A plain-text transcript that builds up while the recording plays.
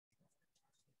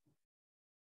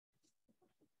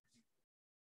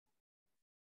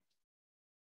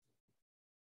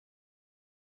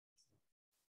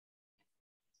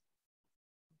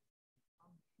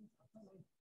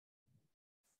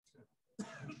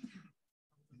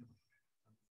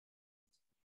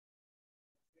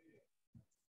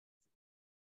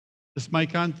This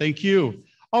mic on? Thank you.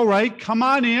 All right, come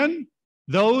on in.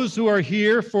 Those who are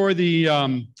here for the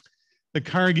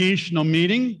congregational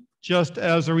meeting, just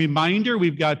as a reminder,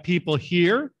 we've got people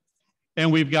here and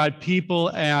we've got people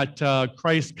at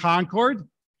Christ Concord.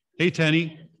 Hey,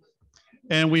 Tenny.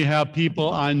 And we have people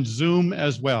on Zoom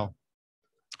as well.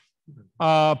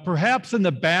 Perhaps in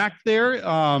the back there,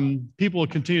 people will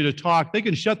continue to talk. They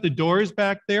can shut the doors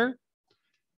back there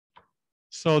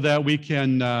so that we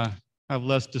can have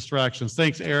less distractions.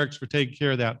 Thanks, Eric, for taking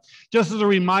care of that. Just as a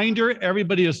reminder,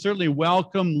 everybody is certainly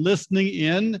welcome listening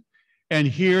in and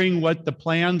hearing what the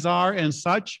plans are and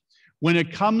such. When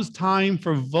it comes time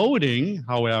for voting,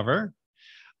 however,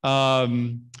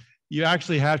 you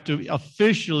actually have to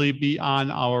officially be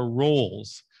on our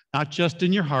rolls, not just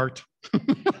in your heart,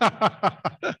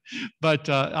 but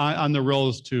on the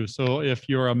rolls too. So if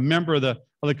you're a member of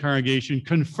the congregation,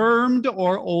 confirmed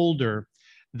or older,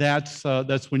 that's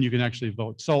when you can actually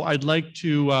vote. So I'd like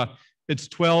to, it's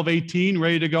 12:18,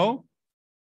 ready to go?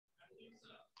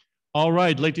 All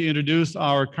right, I'd like to introduce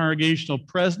our congregational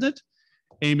president,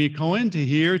 Amy Cohen,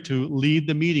 to lead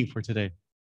the meeting for today.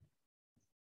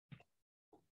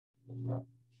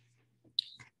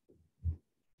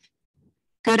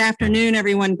 Good afternoon,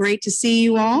 everyone. Great to see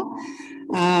you all.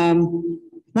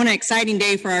 What an exciting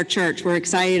day for our church. We're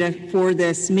excited for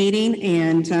this meeting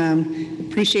and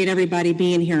appreciate everybody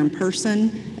being here in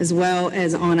person as well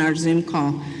as on our Zoom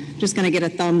call. Just going to get a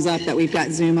thumbs up that we've got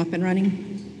Zoom up and running.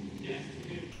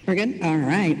 We're good? All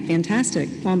right, fantastic.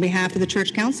 On behalf of the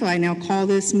Church Council, I now call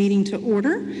this meeting to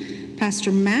order.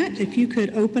 Pastor Matt, if you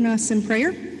could open us in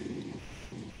prayer.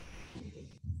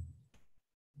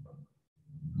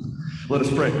 Let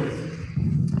us pray.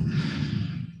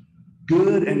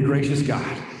 Good and gracious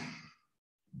God,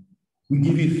 we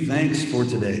give you thanks for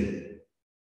today.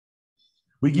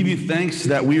 We give you thanks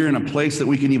that we are in a place that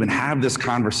we can even have this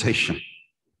conversation.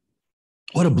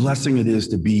 What a blessing it is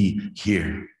to be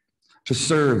here, to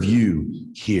serve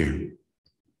you here.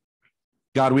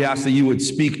 God, we ask that you would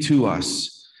speak to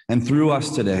us and through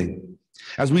us today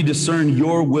as we discern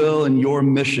your will and your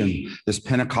mission this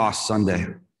Pentecost Sunday.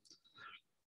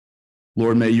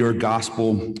 Lord, may your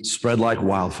gospel spread like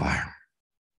wildfire.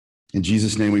 In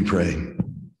Jesus' name we pray.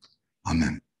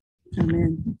 Amen.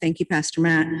 Amen. Thank you, Pastor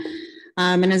Matt.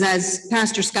 And as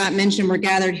Pastor Scott mentioned, we're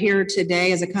gathered here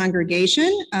today as a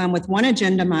congregation with one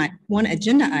agenda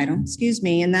item,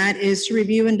 and that is to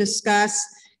review and discuss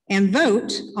and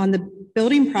vote on the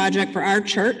building project for our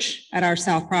church at our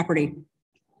south property.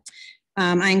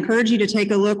 I encourage you to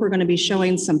take a look. We're going to be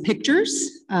showing some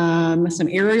pictures, some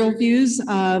aerial views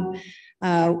of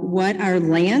what our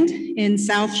land in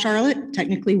South Charlotte,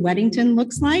 technically Weddington,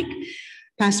 looks like.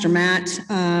 Pastor Matt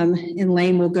and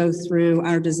Lane will go through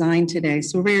our design today.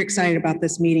 So we're very excited about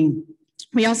this meeting.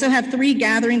 We also have 3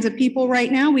 gatherings of people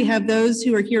right now. We have those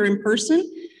who are here in person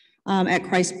at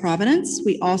Christ Providence.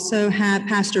 We also have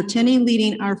Pastor Tenney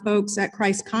leading our folks at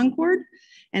Christ Concord.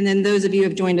 And then those of you who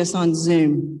have joined us on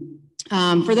Zoom.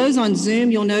 For those on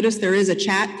Zoom, you'll notice there is a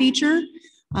chat feature.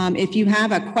 If you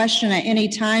have a question at any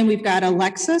time, we've got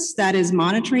Alexis that is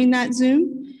monitoring that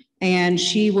Zoom, and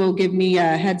she will give me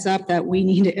a heads up that we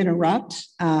need to interrupt.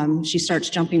 She starts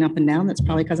jumping up and down. That's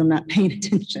probably because I'm not paying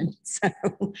attention.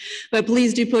 But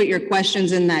please do put your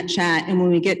questions in that chat, and when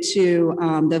we get to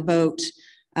the vote,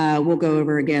 we'll go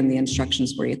over again the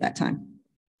instructions for you at that time.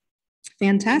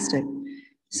 Fantastic.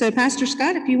 So Pastor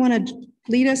Scott, if you want to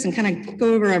lead us and kind of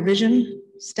go over our vision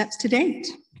steps to date.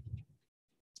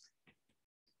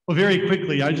 Well, very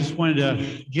quickly, I just wanted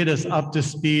to get us up to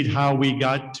speed how we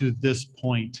got to this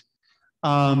point.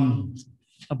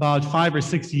 About 5 or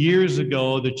 6 years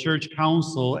ago, the church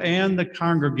council and the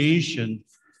congregation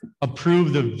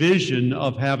approved the vision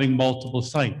of having multiple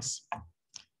sites.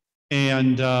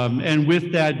 And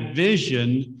with that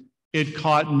vision, it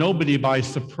caught nobody by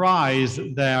surprise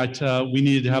that we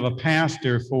needed to have a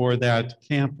pastor for that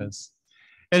campus.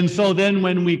 And so then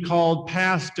when we called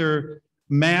Pastor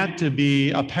Matt to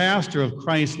be a pastor of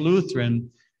Christ Lutheran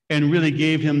and really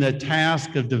gave him the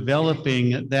task of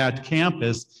developing that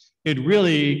campus, it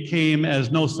really came as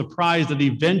no surprise that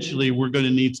eventually we're going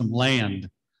to need some land.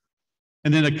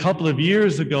 And then a couple of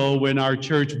years ago, when our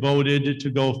church voted to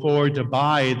go forward to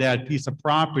buy that piece of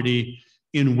property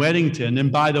in Weddington,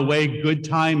 and by the way, good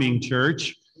timing,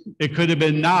 church. It could have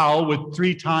been now with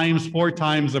 3 times, 4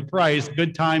 times the price,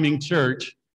 good timing,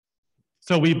 church.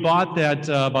 So we bought that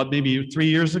about maybe 3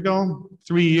 years ago.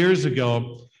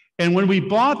 And when we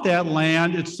bought that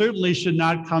land, it certainly should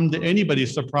not come to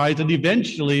anybody's surprise that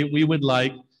eventually we would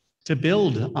like to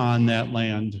build on that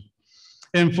land.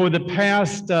 And for the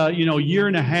past, year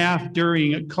and a half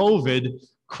during COVID,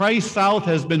 Christ South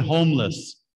has been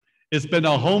homeless. It's been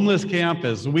a homeless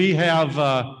campus. We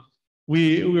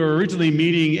were originally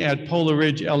meeting at Polar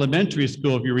Ridge Elementary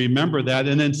School, if you remember that,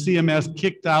 and then CMS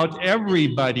kicked out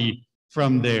everybody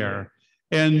from there.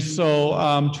 And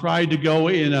so tried to go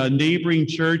in a neighboring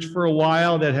church for a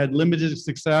while that had limited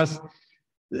success.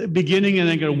 Beginning in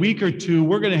like a week or two,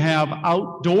 we're going to have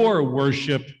outdoor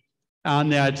worship on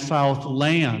that south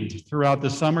land throughout the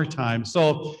summertime.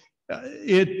 So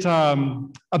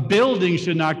a building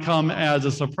should not come as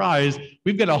a surprise.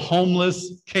 We've got a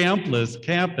homeless campus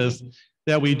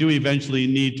that we do eventually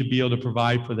need to be able to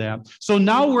provide for that. So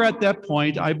now we're at that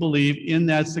point, I believe, in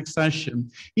that succession.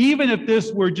 Even if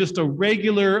this were just a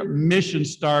regular mission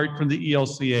start from the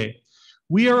ELCA,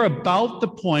 we are about the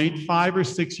point 5 or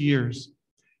 6 years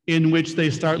in which they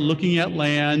start looking at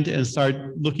land and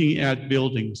start looking at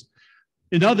buildings.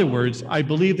 In other words, I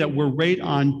believe that we're right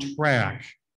on track.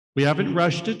 We haven't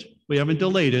rushed it. We haven't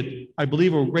delayed it. I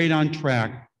believe we're right on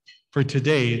track for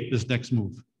today, this next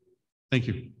move. Thank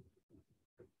you.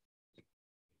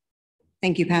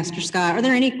 Thank you, Pastor Scott. Are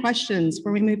there any questions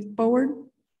before we move forward?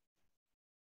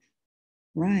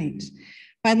 Right.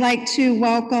 I'd like to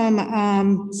welcome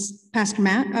Pastor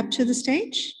Matt up to the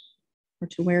stage or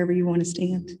to wherever you want to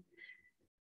stand.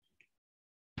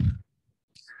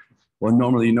 Well,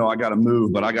 normally, I got to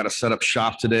move, but I got to set up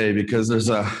shop today because there's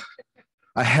a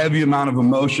heavy amount of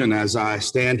emotion as I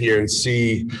stand here and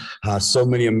see so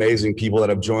many amazing people that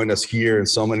have joined us here and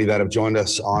so many that have joined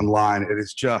us online. It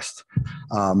is just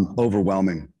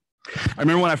overwhelming. I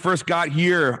remember when I first got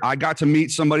here, I got to meet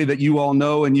somebody that you all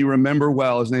know and you remember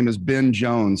well. His name is Ben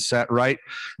Jones, sat right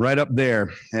up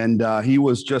there. And he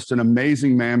was just an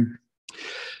amazing man.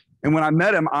 And when I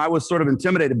met him, I was sort of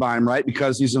intimidated by him, right?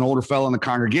 Because he's an older fellow in the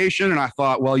congregation. And I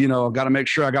thought, well, I've got to make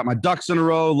sure I got my ducks in a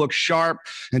row, look sharp,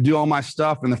 and do all my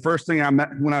stuff. And the first thing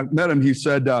when I met him, he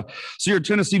said, so you're a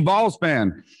Tennessee Vols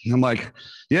fan? And I'm like,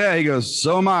 yeah. He goes,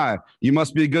 so am I. You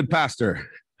must be a good pastor.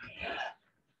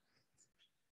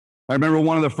 I remember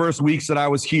one of the first weeks that I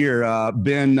was here,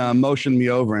 Ben motioned me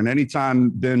over. And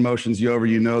anytime Ben motions you over,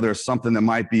 there's something that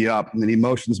might be up. And then he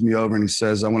motions me over and he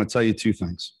says, I want to tell you 2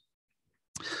 things.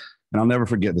 And I'll never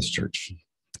forget this, church. He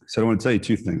said, I want to tell you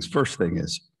 2 things. First thing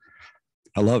is,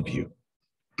 I love you.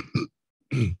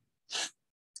 And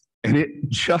it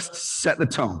just set the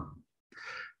tone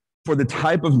for the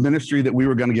type of ministry that we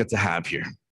were going to get to have here.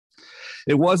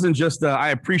 It wasn't just,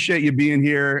 I appreciate you being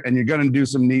here and you're going to do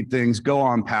some neat things. Go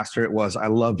on, Pastor. It was, I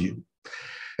love you.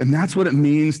 And that's what it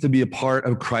means to be a part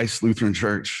of Christ Lutheran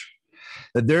Church.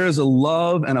 That there is a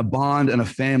love and a bond and a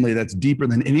family that's deeper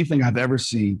than anything I've ever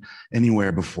seen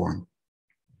anywhere before.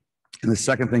 And the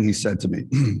second thing he said to me,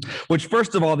 which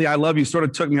first of all, the I love you sort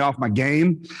of took me off my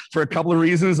game for a couple of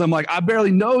reasons. I'm like, I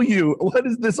barely know you. What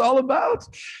is this all about?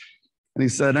 And he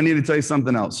said, I need to tell you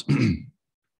something else.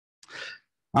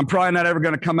 I'm probably not ever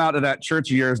going to come out to that church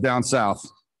of yours down south.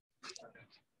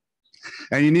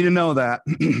 And you need to know that.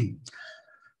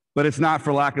 But it's not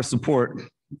for lack of support.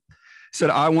 Said,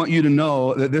 I want you to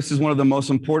know that this is one of the most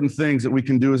important things that we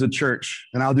can do as a church.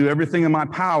 And I'll do everything in my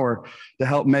power to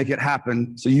help make it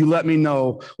happen. So you let me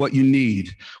know what you need.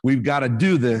 We've got to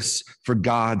do this for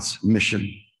God's mission.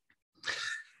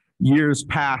 Years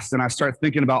passed and I start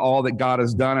thinking about all that God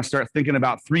has done. I start thinking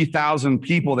about 3,000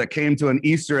 people that came to an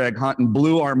Easter egg hunt and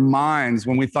blew our minds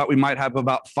when we thought we might have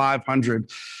about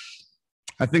 500.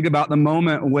 I think about the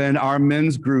moment when our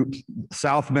men's group,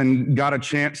 Southmen, got a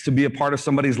chance to be a part of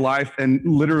somebody's life and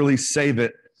literally save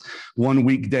it one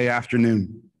weekday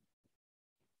afternoon.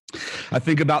 I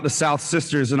think about the South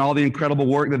Sisters and all the incredible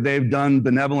work that they've done,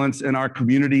 benevolence in our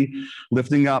community,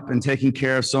 lifting up and taking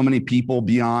care of so many people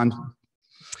beyond.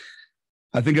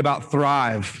 I think about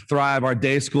Thrive, our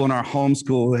day school and our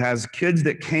homeschool, who has kids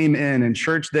that came in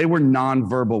church, they were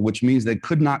nonverbal, which means they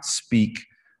could not speak.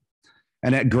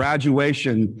 And at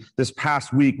graduation this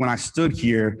past week, when I stood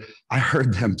here, I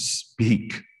heard them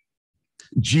speak.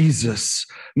 Jesus,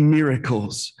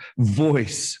 miracles,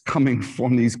 voice coming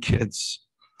from these kids.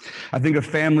 I think of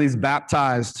families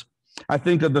baptized. I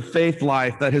think of the faith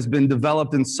life that has been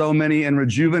developed in so many and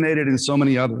rejuvenated in so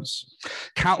many others.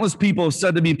 Countless people have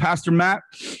said to me, Pastor Matt,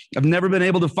 I've never been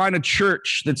able to find a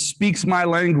church that speaks my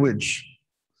language.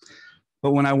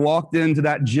 But when I walked into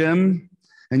that gym,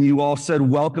 and you all said,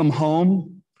 welcome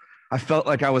home, I felt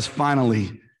like I was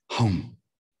finally home.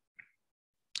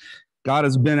 God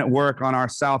has been at work on our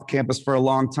South Campus for a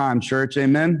long time, church,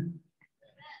 amen?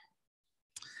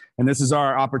 And this is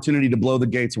our opportunity to blow the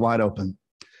gates wide open,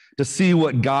 to see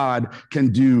what God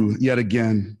can do yet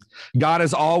again. God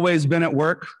has always been at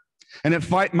work, and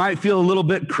it might feel a little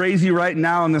bit crazy right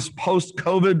now in this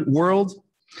post-COVID world,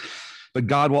 but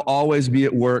God will always be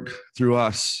at work through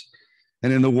us.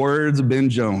 And in the words of Ben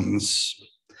Jones,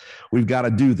 we've got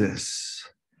to do this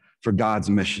for God's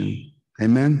mission.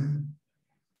 Amen.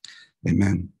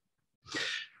 Amen.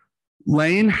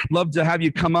 Lane, I'd love to have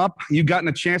you come up. You've gotten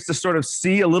a chance to sort of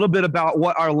see a little bit about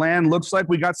what our land looks like.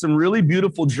 We got some really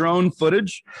beautiful drone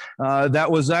footage that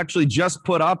was actually just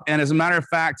put up. And as a matter of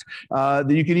fact,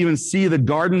 you can even see the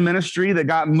garden ministry that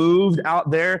got moved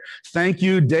out there. Thank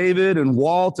you, David and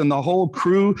Walt and the whole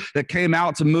crew that came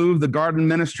out to move the garden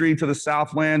ministry to the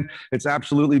Southland. It's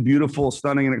absolutely beautiful,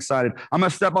 stunning, and excited. I'm going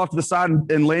to step off to the side,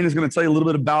 and Lane is going to tell you a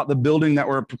little bit about the building that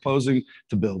we're proposing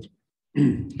to build.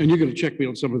 And you're going to check me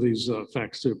on some of these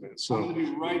facts too, man. So, I'm going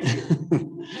to be right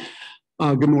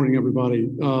here. Good morning, everybody.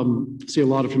 See a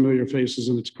lot of familiar faces,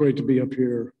 and it's great to be up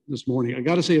here this morning. I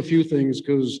got to say a few things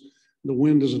because the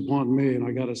wind is upon me, and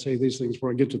I got to say these things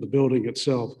before I get to the building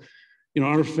itself. You know,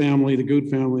 our family, the Good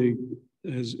family,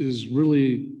 is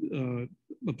really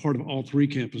a part of all three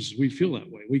campuses. We feel that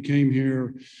way. We came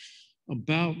here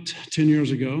about 10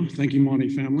 years ago. Thank you, Monty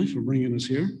family, for bringing us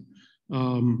here.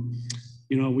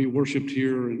 You know, we worshiped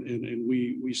here and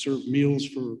we served meals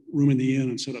for room in the inn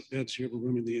and set up beds here for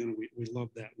room in the inn. And we love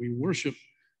that. We worship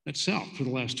at South for the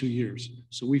last 2 years.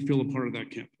 So we feel a part of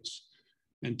that campus.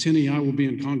 And Tenny, I will be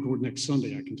in Concord next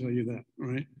Sunday. I can tell you that,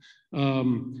 right?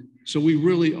 So we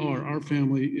really are. Our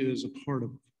family is a part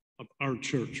of our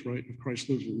church, right? Of Christ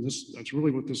Lutheran. That's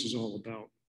really what this is all about.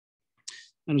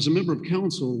 And as a member of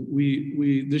council,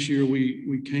 this year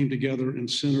we came together and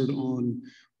centered on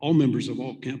all members of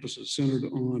all campuses, centered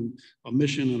on a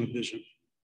mission and a vision.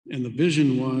 And the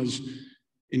vision was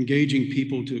engaging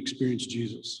people to experience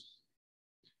Jesus.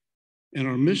 And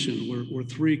our mission were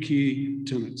three key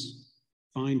tenets: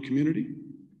 find community,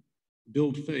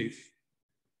 build faith,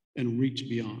 and reach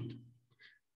beyond.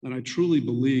 And I truly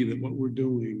believe that what we're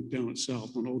doing down at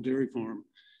South on Old Dairy Farm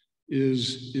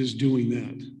is doing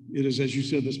that. It is, as you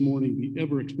said this morning, the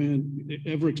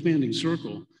ever-expanding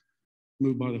circle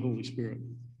moved by the Holy Spirit.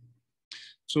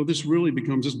 So this really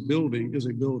becomes, this building is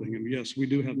a building. And yes, we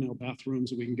do have now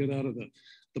bathrooms that we can get out of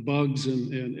the bugs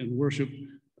and worship,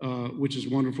 which is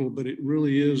wonderful, but it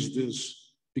really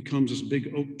is becomes this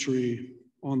big oak tree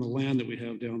on the land that we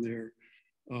have down there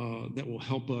that will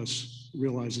help us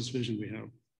realize this vision we have.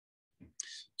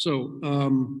 So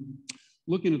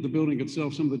looking at the building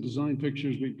itself, some of the design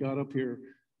pictures we've got up here,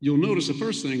 you'll notice the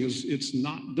first thing is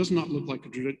does not look like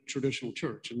a traditional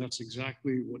church. And that's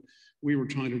exactly what we were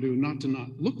trying to do, not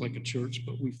look like a church,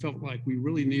 but we felt like we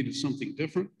really needed something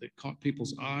different that caught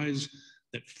people's eyes,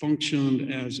 that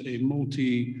functioned as a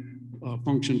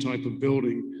multi-function type of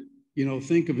building. You know,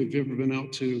 think of if you've ever been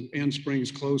out to Ann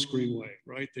Springs Close Greenway,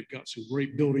 right? They've got some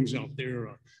great buildings out there,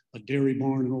 a dairy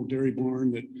barn, an old dairy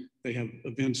barn that they have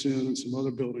events in, and some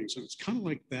other buildings. And it's kind of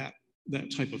like that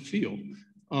type of feel.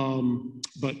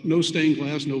 But no stained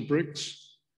glass, no bricks,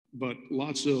 but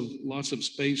lots of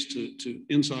space to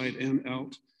inside and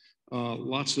out.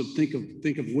 Lots of think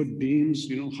of wood beams,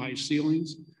 you know, high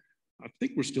ceilings. I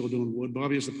think we're still doing wood.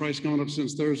 Bobby, has the price gone up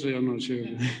since Thursday? I'm not sure.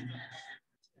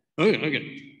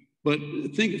 Okay. But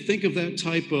think of that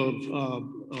type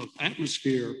of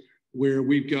atmosphere where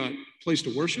we've got place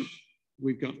to worship,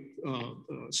 we've got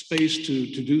space to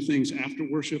do things after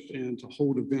worship and to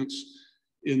hold events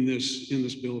in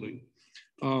this building.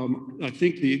 I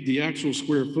think the actual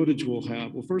square footage we'll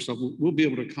have, well, first off, we'll be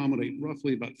able to accommodate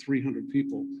roughly about 300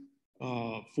 people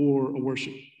for a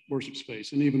worship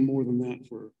space, and even more than that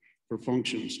for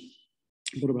functions.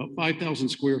 But about 5,000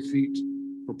 square feet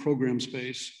for program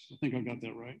space. I think I got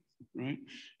that right?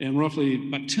 And roughly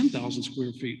about 10,000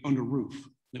 square feet under roof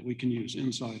that we can use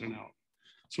inside and out.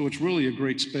 So it's really a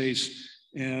great space.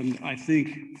 And I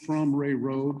think from Ray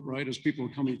Road, right, as people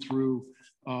are coming through,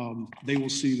 they will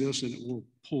see this and it will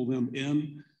pull them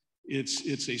in.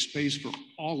 It's a space for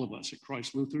all of us at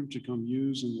Christ Lutheran to come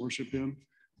use and worship in.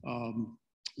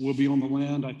 We'll be on the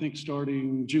land, I think,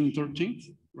 starting June 13th,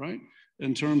 right?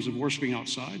 In terms of worshiping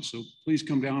outside. So please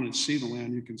come down and see the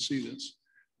land. You can see this.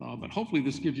 But hopefully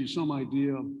this gives you some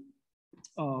idea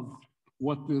of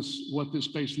what this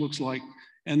space looks like.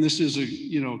 And this is a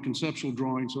conceptual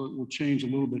drawing, so it will change a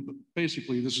little bit, but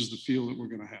basically this is the feel that we're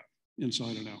going to have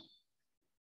inside and out.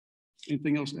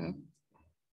 Anything else to add?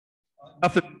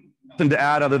 Nothing to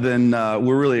add other than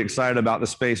we're really excited about the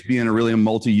space being a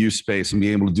multi-use space and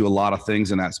being able to do a lot of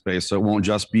things in that space. So it won't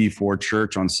just be for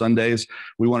church on Sundays.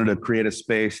 We wanted to create a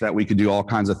space that we could do all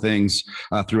kinds of things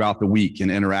throughout the week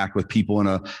and interact with people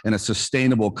in a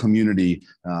sustainable community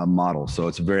model. So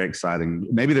it's very exciting.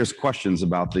 Maybe there's questions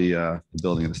about the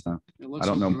building at this time. Yeah, I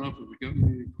don't know. If we got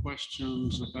any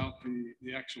questions about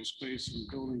the actual space and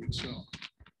the building itself.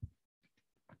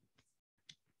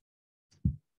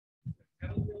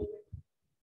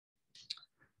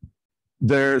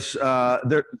 There's, he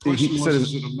said,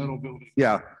 Is it a metal building?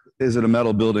 yeah. Is it a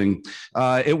metal building?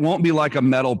 It won't be like a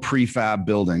metal prefab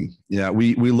building. Yeah,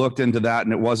 we looked into that,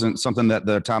 and it wasn't something that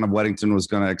the town of Weddington was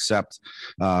going to accept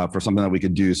for something that we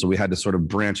could do. So we had to sort of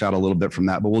branch out a little bit from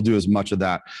that. But we'll do as much of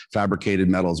that fabricated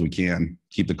metal as we can,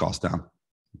 keep the cost down.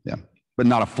 Yeah, but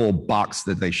not a full box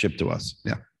that they ship to us.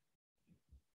 Yeah.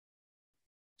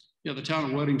 Yeah, the town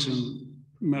of Weddington,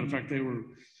 matter of fact, they were,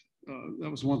 that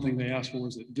was one thing they asked for,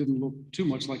 is it didn't look too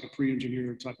much like a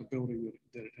pre-engineered type of building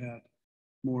that it had.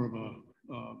 More of a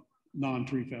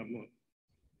non-prefab look.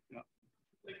 Yeah.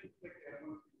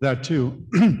 That too.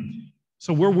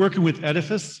 So we're working with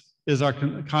Edifice as our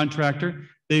contractor.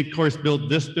 They of course built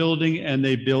this building, and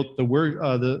they built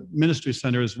the ministry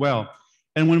center as well.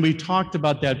 And when we talked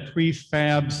about that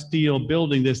prefab steel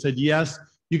building, they said, yes,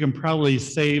 you can probably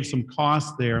save some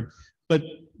costs there, but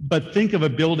think of a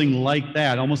building like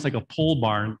that, almost like a pole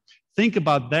barn. Think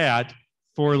about that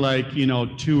for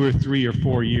 2 or 3 or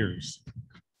 4 years.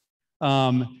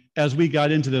 As we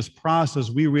got into this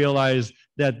process, we realized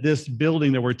that this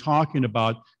building that we're talking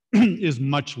about is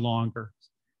much longer.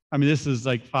 I mean, this is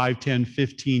like 5, 10,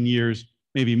 15 years,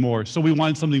 maybe more. So we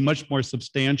wanted something much more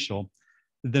substantial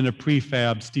than a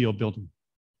prefab steel building.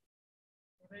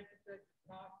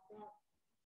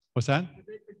 What's that?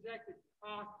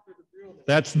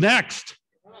 That's next.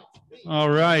 All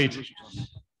right.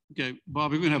 Okay,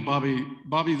 Bobby, we're gonna have Bobby.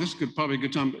 Bobby, this could probably be a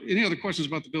good time. Any other questions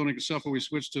about the building itself before we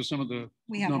switch to some of the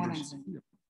We have numbers? one on Zoom. Yep.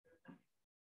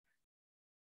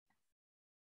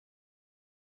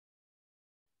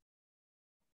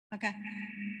 Okay.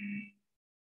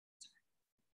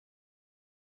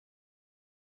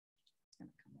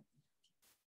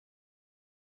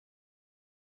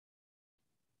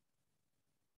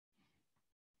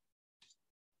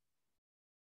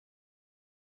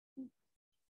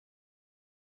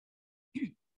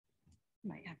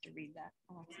 Might have to read that.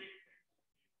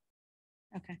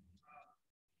 Okay.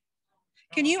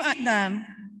 Can you ask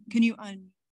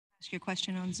your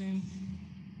question on Zoom?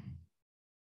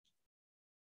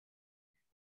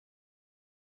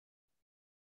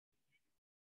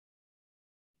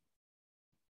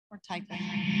 Or typing?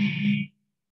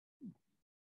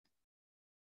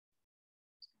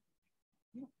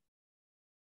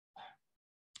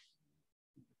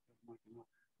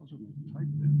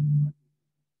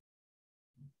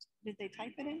 Did they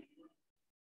type it in?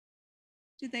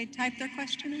 Did they type their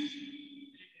question in?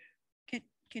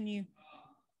 Can you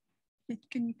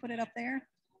put it up there?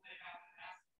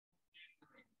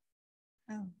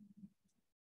 Oh.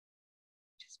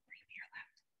 Just bring me your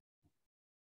laptop.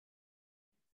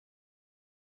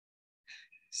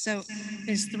 So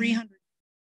is 300,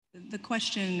 the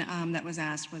question that was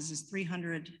asked was, is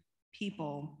 300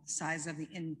 people size of the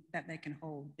inn that they can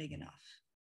hold big enough?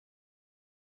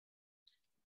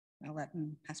 I'll let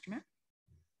Pastor Matt.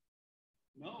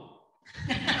 No.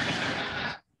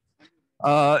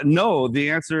 No,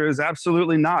 the answer is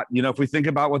absolutely not. You know, if we think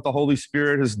about what the Holy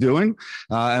Spirit is doing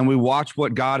and we watch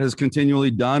what God has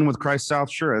continually done with Christ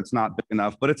South, sure, it's not big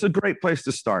enough, but it's a great place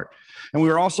to start. And we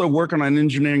were also working on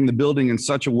engineering the building in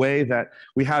such a way that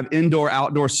we have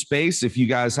indoor-outdoor space. If you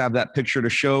guys have that picture to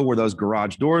show where those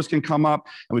garage doors can come up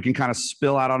and we can kind of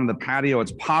spill out onto the patio,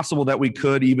 it's possible that we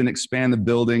could even expand the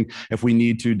building if we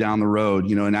need to down the road,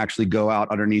 you know, and actually go out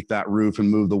underneath that roof and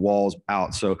move the walls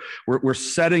out. So we're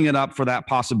setting it up for that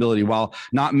possibility while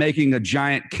not making a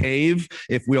giant cave.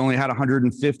 If we only had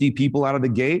 150 people out of the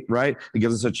gate, right, it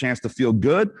gives us a chance to feel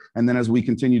good. And then as we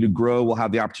continue to grow, we'll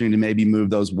have the opportunity to maybe move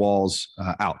those walls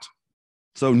out.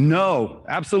 So no,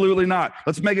 absolutely not.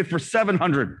 Let's make it for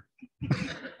 700.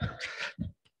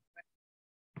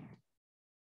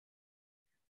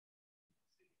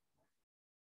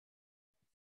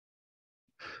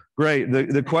 Great.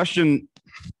 The question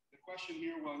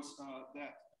here was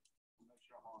that.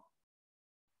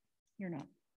 You're not.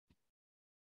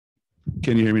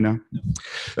 Can you hear me now? No.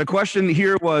 The question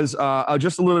here was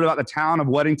just a little bit about the town of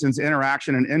Weddington's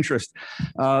interaction and interest.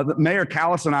 Mayor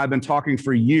Callis and I have been talking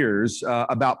for years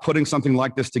about putting something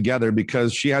like this together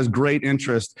because she has great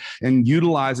interest in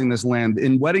utilizing this land.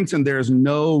 In Weddington, there's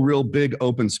no real big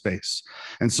open space.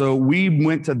 And so we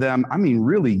went to them, I mean,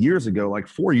 really years ago, like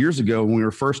 4 years ago, when we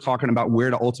were first talking about where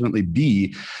to ultimately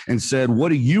be, and said, what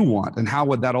do you want? And how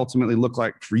would that ultimately look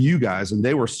like for you guys? And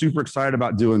they were super excited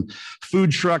about doing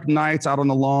food truck nights out on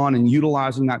the lawn and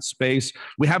utilizing that space.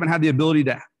 We haven't had the ability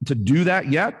to do that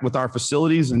yet with our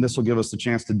facilities, and this will give us the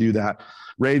chance to do that.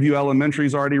 Rayview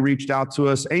Elementary's already reached out to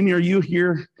us. Amy, are you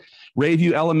here?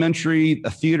 Rayview Elementary,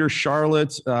 a Theater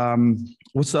Charlotte,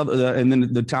 What's the other, and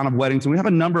then the town of Weddington. We have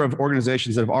a number of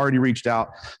organizations that have already reached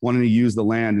out wanting to use the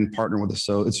land and partner with us.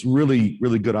 So it's really,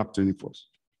 really good opportunity for us.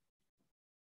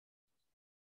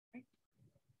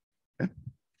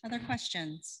 Other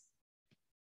questions?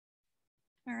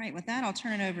 All right, with that, I'll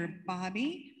turn it over to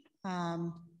Bobby. He's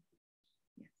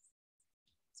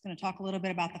going to talk a little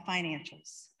bit about the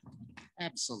financials.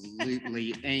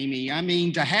 Absolutely, Amy. I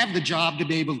mean, to have the job to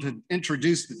be able to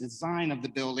introduce the design of the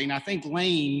building, I think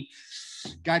Lane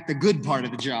got the good part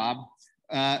of the job.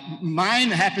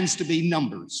 Mine happens to be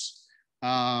numbers.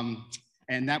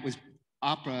 And that was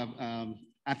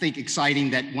I think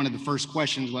exciting that one of the first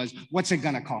questions was, what's it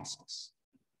going to cost us?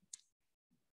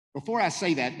 Before I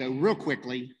say that, though, real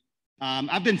quickly,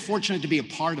 I've been fortunate to be a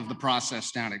part of the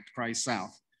process down at Christ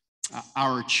South,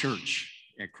 our church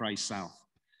at Christ South.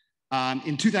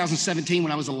 In 2017,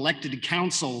 when I was elected to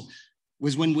council,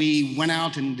 was when we went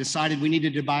out and decided we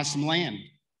needed to buy some land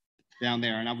down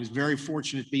there. And I was very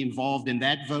fortunate to be involved in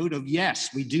that vote of, yes,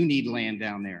 we do need land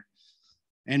down there.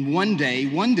 And one day,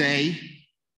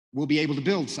 we'll be able to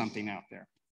build something out there.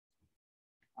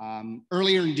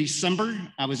 Earlier in December,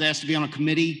 I was asked to be on a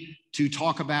committee to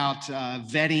talk about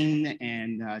vetting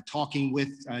and talking with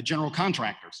general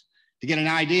contractors to get an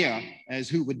idea as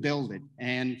who would build it.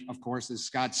 And of course, as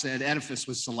Scott said, Edifice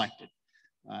was selected,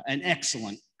 an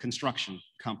excellent construction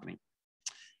company.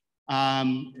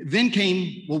 Then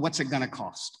came, well, what's it gonna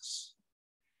cost us?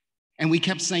 And we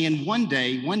kept saying one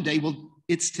day, well,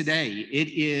 it's today. It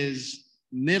is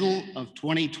middle of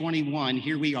 2021.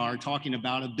 Here we are talking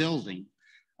about a building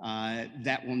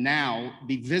that will now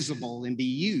be visible and be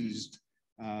used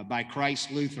by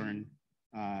Christ Lutheran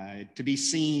to be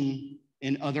seen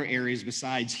in other areas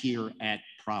besides here at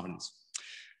Providence.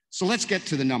 So let's get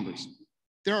to the numbers.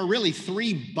 There are really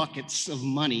three buckets of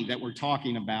money that we're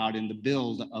talking about in the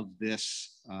build of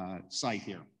this site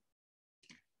here.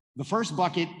 The first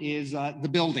bucket is the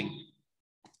building.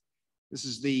 This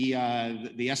is the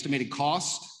estimated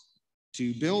cost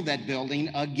to build that building.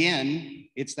 Again,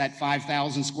 it's that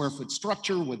 5,000 square foot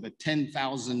structure with a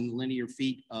 10,000 linear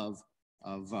feet of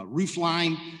roof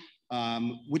line,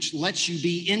 which lets you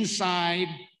be inside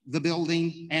the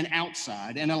building and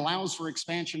outside and allows for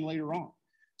expansion later on.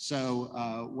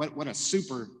 So what a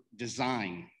super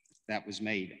design that was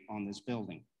made on this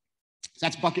building. So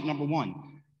that's bucket number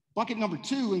one. Bucket number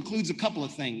two includes a couple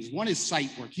of things. One is site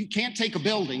work. You can't take a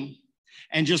building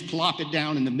and just plop it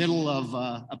down in the middle of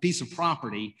a piece of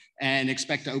property and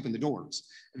expect to open the doors.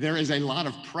 There is a lot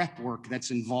of prep work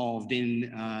that's involved in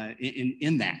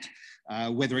that,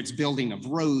 whether it's building of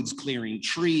roads, clearing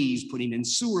trees, putting in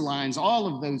sewer lines, all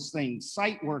of those things.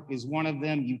 Site work is one of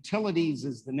them. Utilities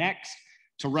is the next,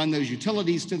 to run those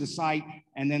utilities to the site.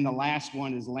 And then the last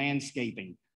one is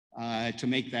landscaping to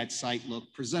make that site look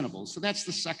presentable. So that's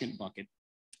the second bucket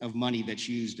of money that's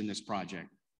used in this project.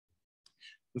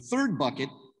 The third bucket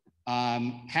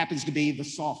happens to be the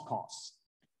soft costs.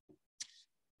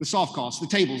 The soft costs, the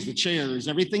tables, the chairs,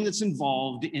 everything that's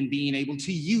involved in being able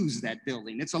to use that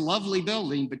building. It's a lovely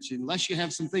building, but unless you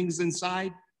have some things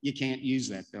inside, you can't use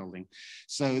that building.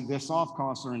 So the soft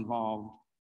costs are involved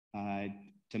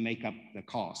to make up the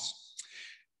costs.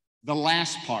 The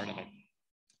last part of it,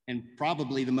 and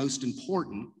probably the most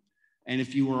important, and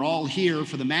if you were all here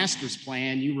for the master's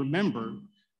plan, you remember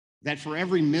that for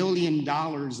every $1 million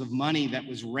of money that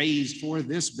was raised for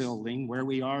this building, where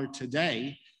we are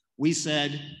today, we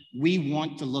said, we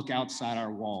want to look outside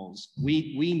our walls.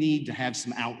 We need to have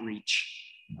some outreach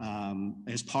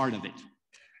as part of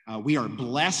it. We are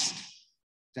blessed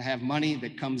to have money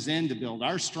that comes in to build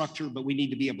our structure, but we need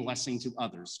to be a blessing to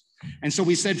others. And so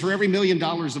we said for every $1 million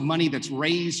of money that's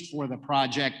raised for the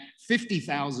project,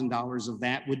 $50,000 of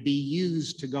that would be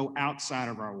used to go outside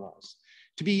of our walls,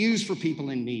 to be used for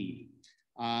people in need.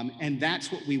 And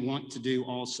that's what we want to do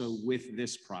also with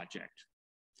this project.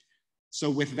 So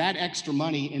with that extra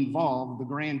money involved, the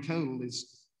grand total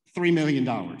is $3 million,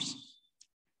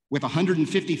 with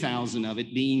 $150,000 of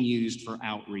it being used for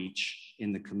outreach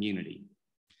in the community.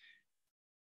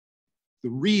 The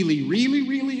really, really,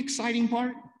 really exciting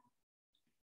part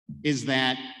is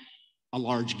that a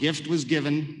large gift was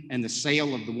given, and the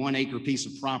sale of the 1 acre piece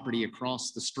of property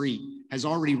across the street has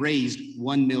already raised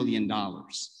 $1 million.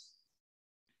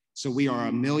 So we are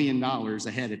 $1 million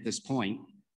ahead at this point,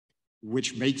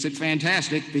 which makes it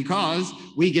fantastic because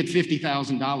we get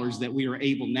 $50,000 that we are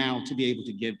able now to be able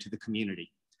to give to the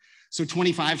community. So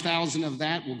 25,000 of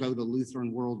that will go to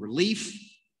Lutheran World Relief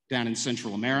down in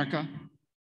Central America.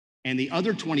 And the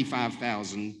other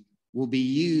 25,000 will be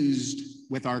used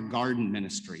with our garden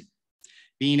ministry,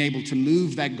 being able to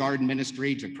move that garden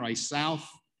ministry to Christ South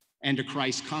and to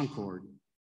Christ Concord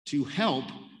to help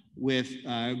with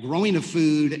growing of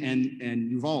food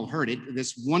and you've all heard it,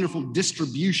 this wonderful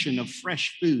distribution of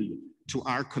fresh food to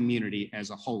our community as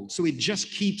a whole. So it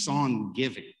just keeps on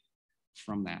giving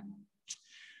from that.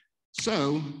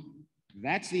 So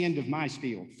that's the end of my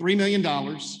spiel. $3 million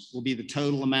will be the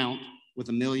total amount with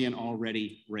 $1 million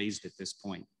already raised at this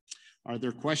point. Are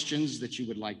there questions that you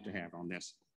would like to have on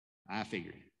this? I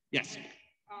figured. Yes.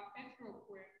 That's real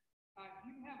quick.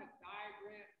 You have a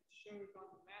diagram that shows on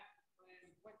the master plan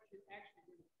what you're actually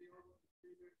going to build.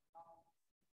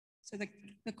 So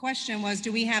the question was,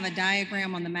 do we have a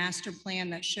diagram on the master plan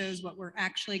that shows what we're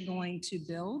actually going to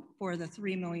build for the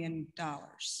 $3 million?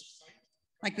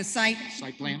 Like the site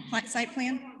plan? Site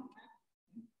plan?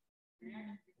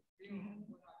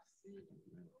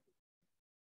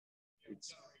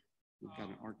 We've got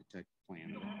an architect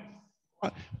plan.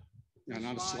 No,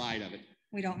 not a slide of it.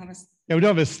 We don't have a. Yeah, we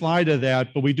don't have a slide of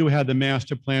that, but we do have the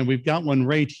master plan. We've got one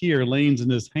right here, Lane's in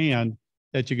his hand,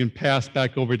 that you can pass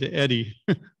back over to Eddie.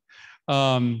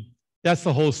 That's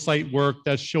the whole site work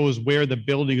that shows where the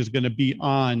building is going to be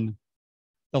on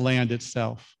the land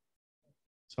itself.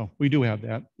 So we do have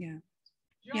that. Yeah.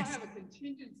 Do y'all have a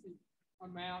contingency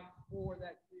amount for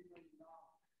that $3 million?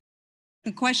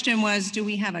 The question was, do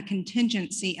we have a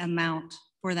contingency amount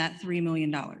for that $3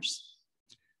 million?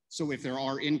 So if there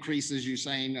are increases, you're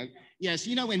saying, yes,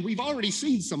 you know, and we've already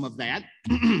seen some of that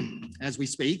as we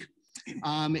speak.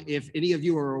 If any of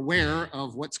you are aware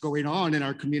of what's going on in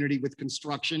our community with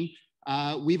construction,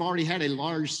 we've already had a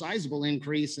large sizable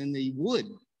increase in the wood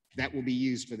that will be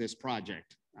used for this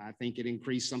project. I think it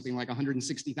increased something like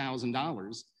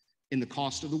 $160,000 in the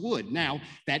cost of the wood. Now,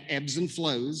 that ebbs and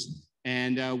flows,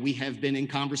 and we have been in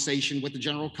conversation with the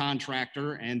general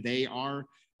contractor, and they are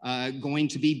going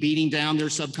to be beating down their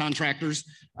subcontractors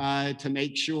to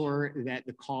make sure that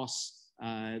the costs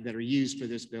that are used for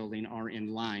this building are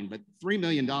in line. But $3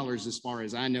 million, as far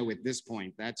as I know at this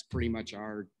point, that's pretty much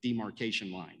our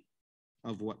demarcation line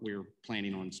of what we're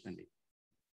planning on spending.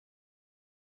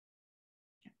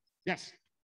 Yes.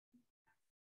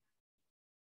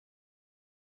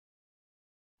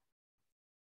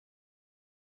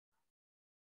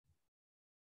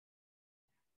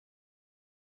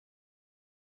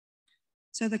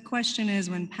 So the question is,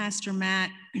 when Pastor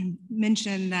Matt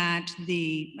mentioned that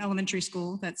the elementary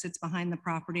school that sits behind the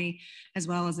property, as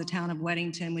well as the town of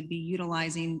Weddington, would be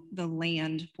utilizing the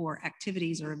land for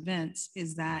activities or events,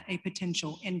 is that a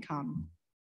potential income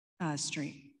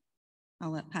stream?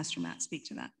 I'll let Pastor Matt speak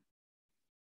to that.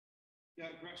 Yeah,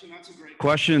 Gretchen, that's a great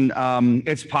question.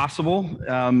 It's possible,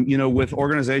 you know, with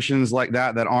organizations like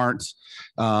that aren't,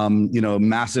 you know,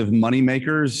 massive money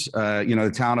makers. You know,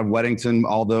 the town of Weddington,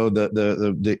 although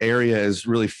the area is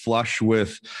really flush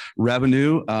with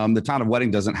revenue, the town of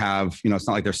Weddington doesn't have, you know, it's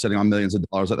not like they're sitting on millions of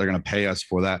dollars that they're going to pay us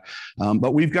for that.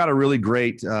 But we've got a really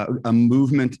great a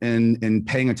movement in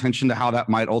paying attention to how that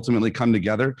might ultimately come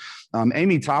together.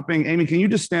 Amy Topping, Amy, can you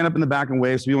just stand up in the back and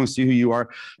wave so people can see who you are?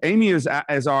 Amy is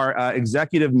our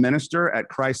executive minister at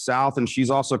Christ South, and she's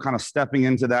also kind of stepping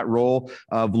into that role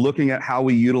of looking at how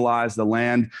we utilize the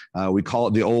land. We call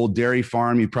it the old dairy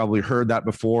farm. You've probably heard that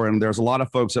before, and there's a lot of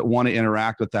folks that want to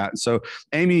interact with that. And so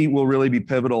Amy will really be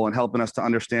pivotal in helping us to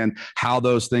understand how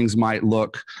those things might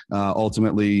look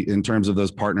ultimately in terms of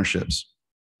those partnerships.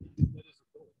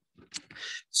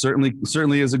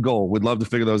 Certainly is a goal. We'd love to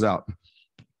figure those out.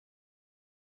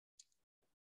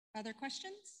 Other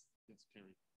questions?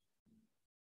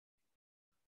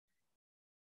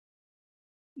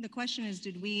 The question is,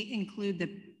 did we include the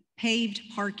paved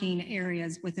parking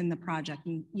areas within the project?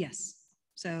 And yes.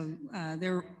 So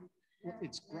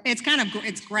it's kind of,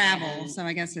 it's gravel. So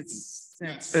I guess it's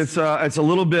a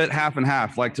little bit half and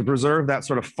half, like to preserve that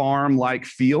sort of farm-like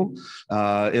feel.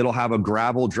 It'll have a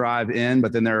gravel drive in,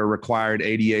 but then there are required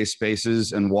ADA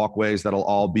spaces and walkways that'll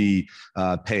all be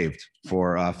paved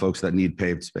for folks that need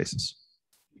paved spaces.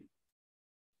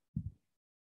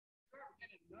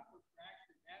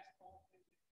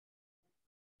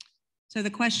 So the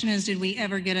question is, did we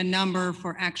ever get a number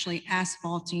for actually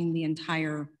asphalting the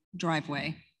entire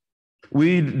driveway?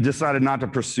 We decided not to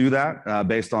pursue that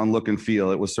based on look and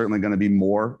feel. It was certainly going to be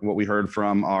more. What we heard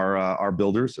from our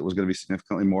builders, it was going to be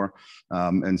significantly more.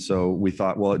 And so we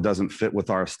thought, well, it doesn't fit with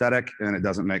our aesthetic and it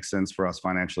doesn't make sense for us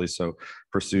financially. So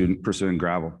pursuing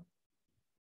gravel.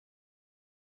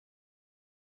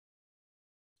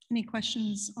 Any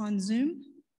questions on Zoom?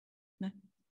 No.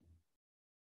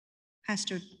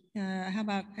 Pastor, how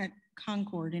about at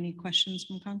Concord? Any questions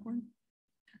from Concord?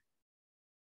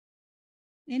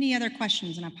 Any other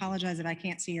questions? And I apologize if I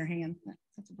can't see your hand.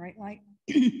 That's a bright light.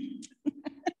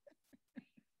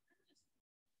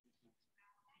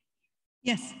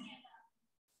 Yes.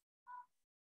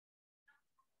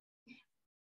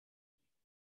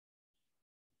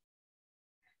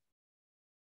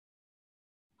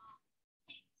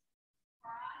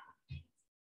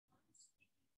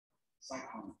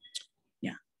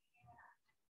 Yeah.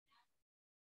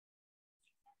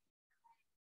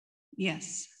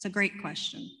 Yes, it's a great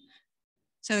question.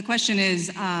 So the question is,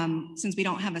 since we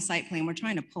don't have a site plan, we're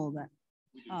trying to pull that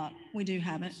up. We do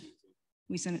have it.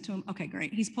 We sent it to him. Okay,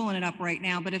 great. He's pulling it up right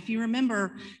now. But if you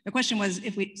remember, the question was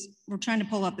if we're trying to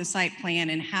pull up the site plan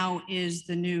and how is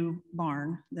the new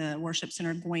barn, the worship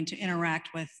center, going to interact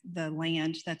with the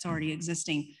land that's already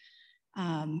existing?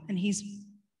 And he's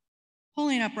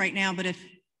pulling it up right now, but if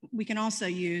we can also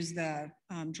use the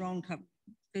drone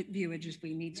viewage if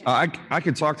we need to. I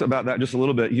could talk about that just a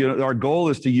little bit. You know, our goal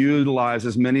is to utilize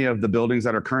as many of the buildings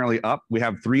that are currently up. We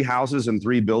have 3 houses and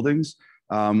 3 buildings.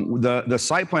 The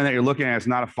site plan that you're looking at is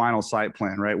not a final site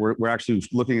plan, right? We're actually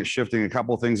looking at shifting a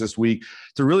couple of things this week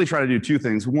to really try to do 2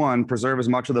 things. One, preserve as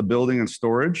much of the building and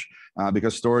storage,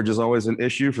 because storage is always an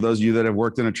issue. For those of you that have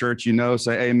worked in a church, you know,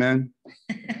 say amen.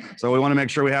 So we want to make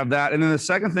sure we have that. And then the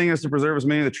second thing is to preserve as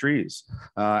many of the trees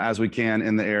as we can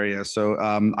in the area. So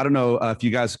I don't know if you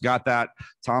guys got that.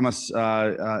 Thomas,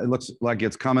 it looks like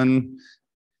it's coming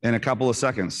in a couple of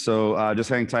seconds. So just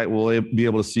hang tight. We'll be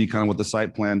able to see kind of what the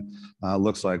site plan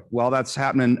looks like. While that's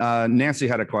happening, Nancy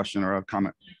had a question or a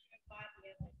comment.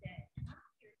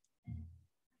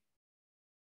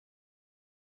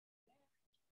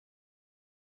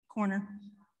 Corner.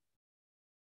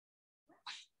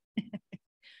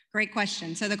 Great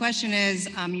question. So the question is,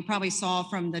 you probably saw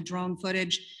from the drone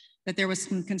footage that there was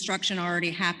some construction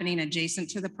already happening adjacent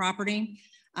to the property.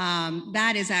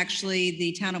 That is actually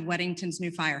the town of Weddington's new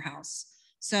firehouse.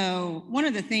 So one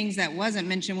of the things that wasn't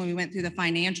mentioned when we went through the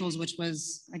financials, which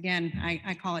was, again,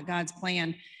 I call it God's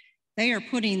plan, they are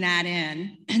putting that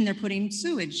in and they're putting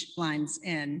sewage lines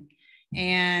in.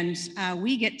 And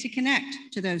we get to connect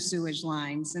to those sewage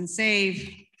lines and save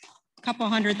a couple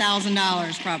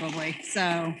 $100,000 probably.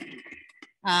 So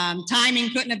timing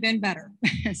couldn't have been better.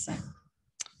 So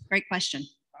great question.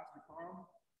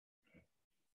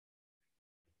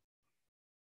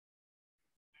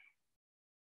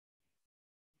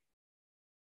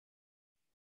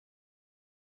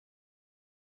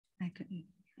 I couldn't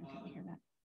hear that.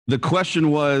 The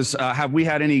question was, have we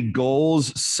had any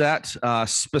goals set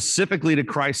specifically to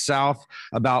Christ South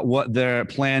about what their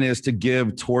plan is to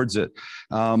give towards it?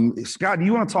 Scott, do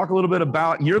you want to talk a little bit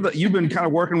about, you've been kind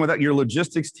of working with your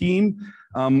logistics team.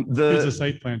 Here's the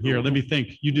site plan. Here, let me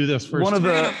think. You do this first. We're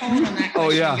gonna hold on that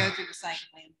question and go through the site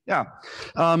plan. Yeah.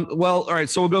 Well, all right.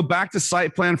 So we'll go back to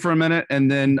site plan for a minute, and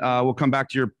then we'll come back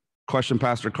to your question,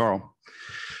 Pastor Carl.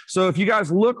 So if you guys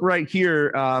look right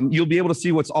here, you'll be able to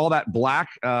see what's all that black.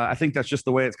 I think that's just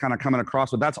the way it's kind of coming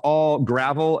across, but that's all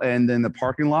gravel and then the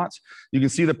parking lots. You can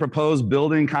see the proposed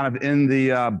building kind of in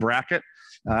the bracket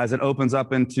as it opens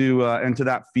up into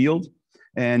that field.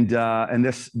 And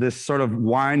this sort of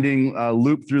winding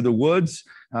loop through the woods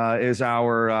is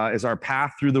our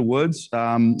path through the woods.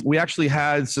 We actually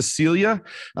had Cecilia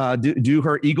do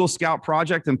her Eagle Scout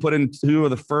project and put in 2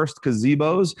 of the first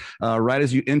gazebos right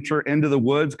as you enter into the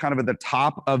woods, kind of at the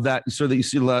top of that, so that you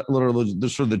see literally the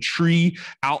sort of the tree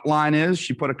outline is.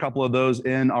 She put a couple of those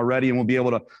in already, and we'll be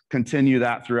able to continue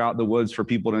that throughout the woods for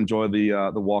people to enjoy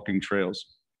the walking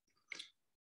trails.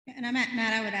 And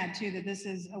Matt, I would add too that this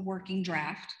is a working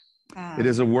draft. It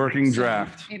is a working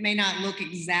draft. It may not look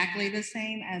exactly the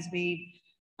same as we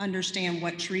understand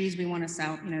what trees we want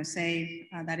to save.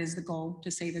 That is the goal,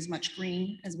 to save as much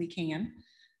green as we can.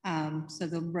 So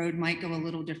the road might go a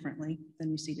little differently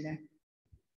than you see today.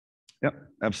 Yep,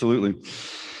 absolutely.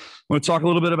 Want to talk a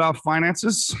little bit about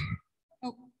finances?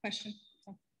 Oh, question.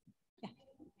 Yeah.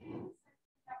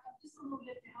 Just a little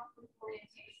bit to help with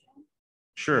orientation.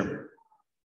 Sure.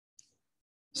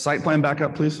 Site plan back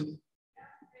up, please.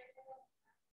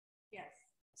 Yes.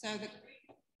 So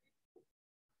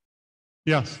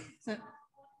Yes.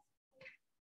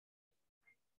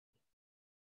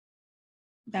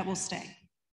 That will stay.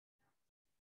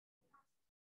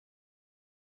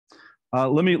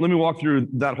 Let me walk through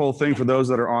that whole thing for those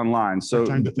that are online. So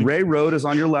Ray Road is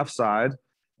on your left side,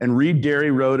 and Reed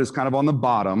Dairy Road is kind of on the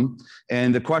bottom.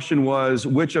 And the question was,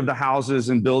 which of the houses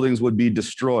and buildings would be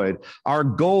destroyed? Our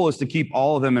goal is to keep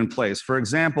all of them in place. For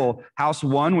example, house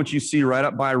 1, which you see right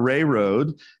up by Ray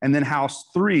Road, and then house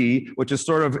 3, which is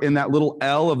sort of in that little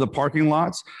L of the parking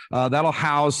lots, that'll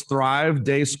house Thrive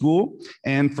Day School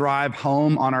and Thrive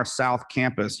Home on our South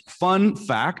Campus. Fun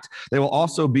fact, they will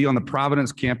also be on the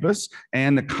Providence campus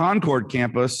and the Concord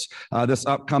campus this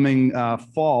upcoming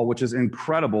fall, which is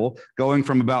incredible, going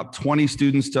from about 20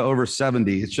 students to over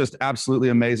 70. It's just absolutely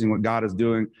amazing what God is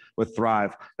doing with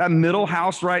Thrive. That middle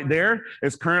house right there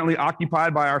is currently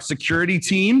occupied by our security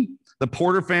team, the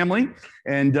Porter family,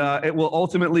 and it will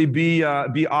ultimately be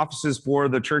offices for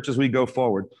the church as we go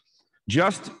forward.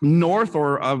 Just north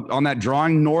on that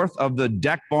drawing north of the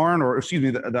deck barn, or excuse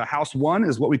me, the house one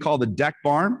is what we call the deck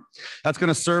barn. That's going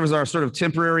to serve as our sort of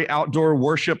temporary outdoor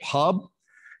worship hub.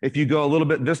 If you go a little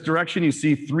bit this direction, you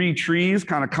see 3 trees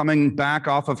kind of coming back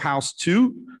off of house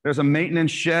 2. There's a maintenance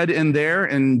shed in there,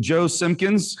 and Joe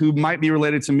Simpkins, who might be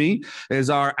related to me, is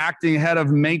our acting head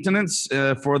of maintenance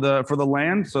for the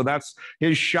land. So that's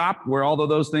his shop where all of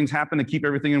those things happen to keep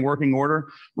everything in working order.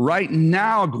 Right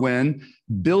now, Gwen,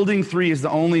 building 3 is the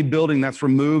only building that's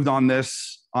removed on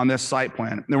this site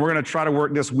plan. And we're going to try to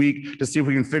work this week to see if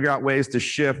we can figure out ways to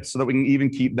shift so that we can even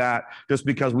keep that, just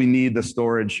because we need the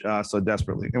storage so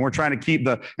desperately. And we're trying to keep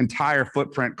the entire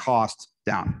footprint cost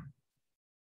down.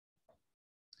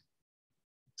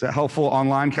 Is that helpful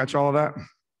online? Catch all of that?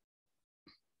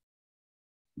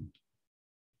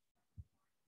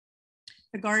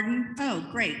 The garden, oh,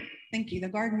 great. Thank you. The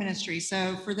garden ministry.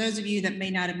 So for those of you that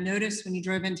may not have noticed when you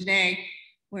drove in today,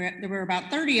 there were about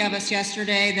 30 of us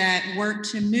yesterday that worked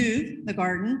to move the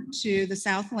garden to the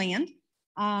south land.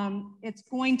 It's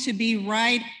going to be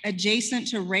right adjacent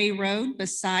to Ray Road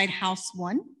beside House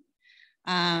 1.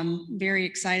 Very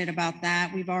excited about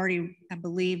that. We've already, I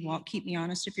believe, well, keep me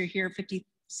honest if you're here,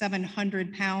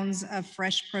 5,700 pounds of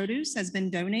fresh produce has been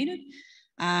donated.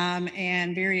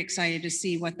 And very excited to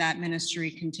see what that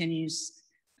ministry continues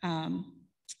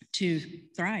to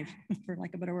thrive, for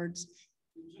lack of better words.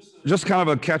 Just kind of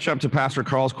a catch up to Pastor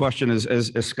Carl's question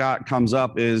as Scott comes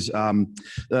up is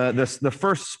the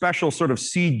first special sort of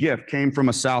seed gift came from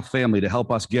a South family to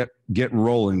help us get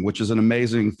rolling, which is an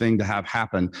amazing thing to have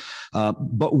happen.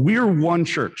 But we're one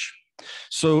church.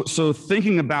 So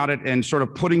thinking about it and sort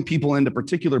of putting people into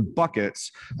particular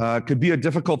buckets could be a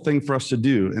difficult thing for us to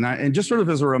do. And just sort of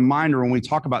as a reminder, when we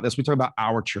talk about this, we talk about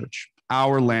our church,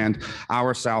 our land,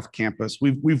 our South Campus.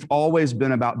 We've always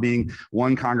been about being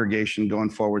one congregation going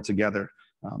forward together.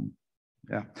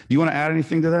 Yeah. You want to add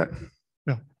anything to that?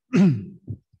 Yeah.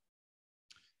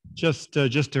 Just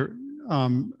to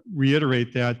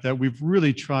reiterate that we've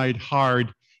really tried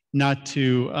hard not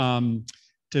to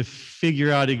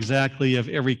figure out exactly if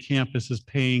every campus is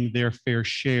paying their fair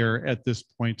share at this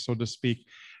point, so to speak,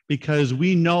 because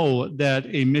we know that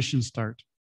a mission start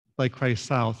like Christ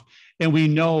South, and we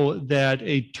know that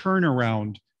a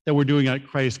turnaround that we're doing at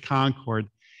Christ Concord,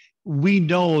 we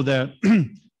know that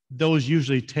those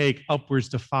usually take upwards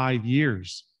to 5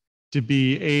 years to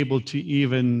be able to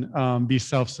even be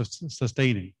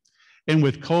self-sustaining. And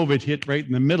with COVID hit right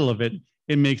in the middle of it,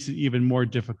 it makes it even more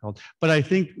difficult. But I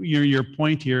think your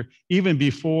point here, even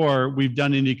before we've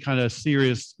done any kind of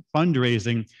serious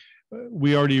fundraising,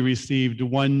 we already received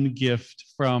one gift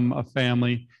from a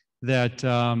family that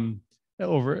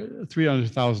over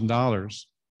 $300,000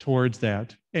 towards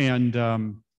that. And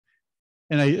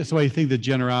so I think the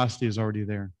generosity is already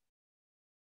there.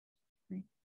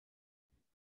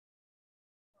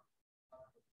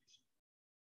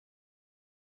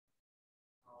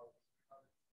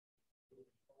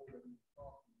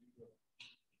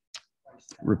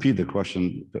 Repeat the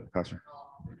question, Pastor.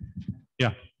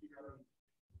 Yeah.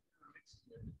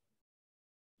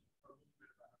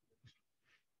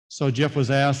 So Jeff was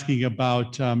asking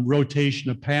about rotation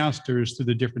of pastors to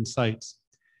the different sites.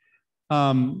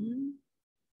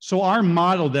 So our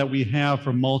model that we have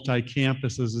for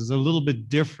multi-campuses is a little bit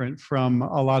different from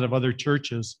a lot of other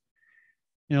churches.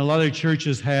 You know, a lot of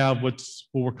churches have what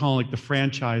we're calling like the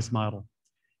franchise model,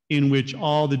 in which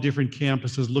all the different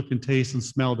campuses look and taste and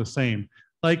smell the same,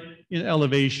 like in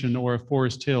Elevation or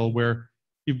Forest Hill, where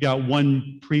you've got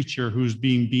one preacher who's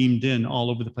being beamed in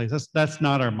all over the place. That's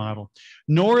not our model.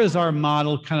 Nor is our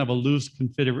model kind of a loose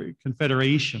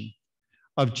confederation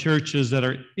of churches that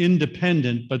are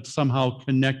independent but somehow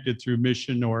connected through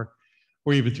mission or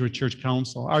even through a church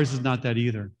council. Ours is not that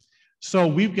either. So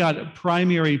we've got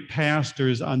primary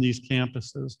pastors on these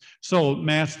campuses. So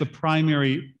Matt's the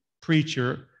primary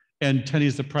preacher and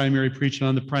Tenny's the primary preacher, and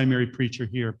I'm the primary preacher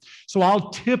here. So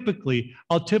I'll typically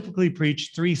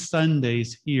preach 3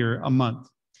 Sundays here a month.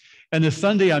 And the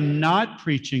Sunday I'm not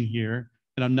preaching here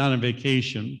and I'm not on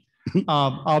vacation,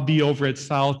 I'll be over at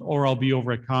South or I'll be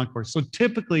over at Concord. So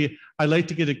typically I like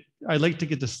to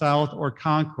get to South or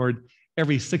Concord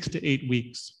every 6 to 8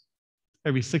 weeks.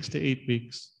 Every 6 to 8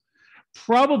 weeks.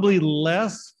 Probably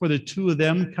less for the 2 of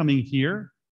them coming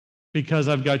here, because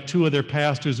I've got 2 other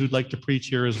pastors who'd like to preach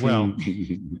here as well.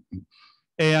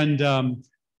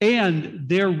 And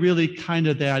they're really kind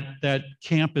of that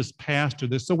campus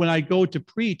pastor. So when I go to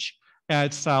preach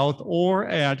at South or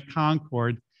at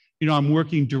Concord, I'm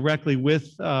working directly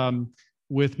with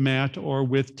Matt or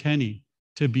with Tenny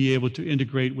to be able to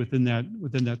integrate within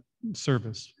that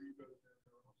service.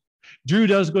 Drew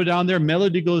does go down there.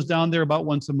 Melody goes down there about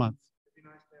once a month.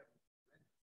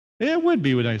 It would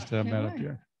be nice to have Matt up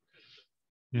here.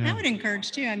 I would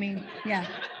encourage too. I mean, yeah.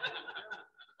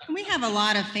 And we have a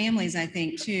lot of families, I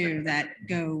think, too, that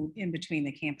go in between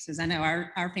the campuses. I know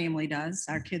our family does.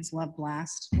 Our kids love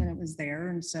Blast when it was there,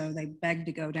 and so they begged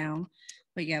to go down.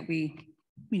 But yet we,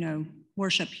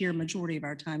 worship here majority of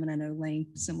our time, and I know Lane,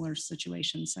 similar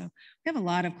situation. So we have a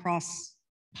lot of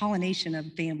cross-pollination of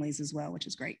families as well, which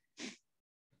is great.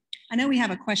 I know we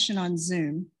have a question on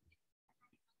Zoom,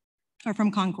 or from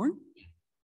Concord.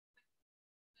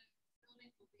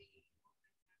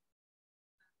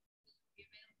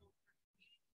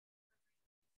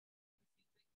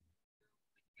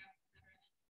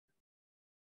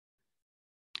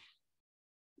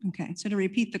 Okay, so to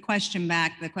repeat the question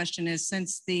back, the question is,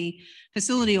 since the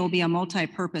facility will be a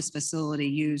multi-purpose facility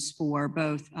used for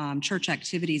both church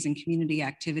activities and community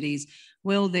activities,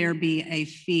 will there be a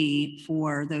fee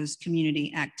for those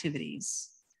community activities?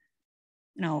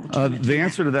 No. The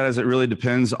answer to that is it really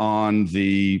depends on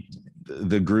the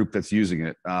group that's using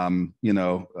it.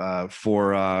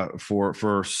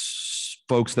 For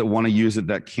folks that want to use it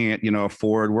that can't,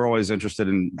 afford, we're always interested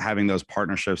in having those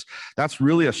partnerships. That's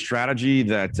really a strategy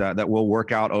that will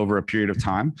work out over a period of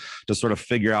time to sort of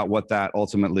figure out what that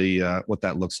ultimately what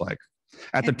that looks like.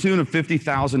 At the tune of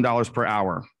 $50,000 per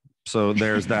hour. So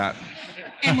there's that.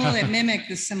 And will it mimic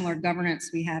the similar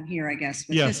governance we have here, I guess,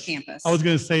 with this campus? I was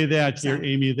going to say that here,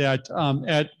 Amy, that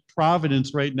at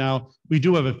Providence right now, we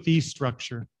do have a fee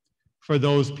structure for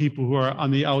those people who are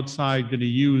on the outside going to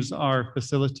use our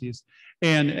facilities.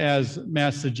 And as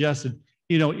Matt suggested,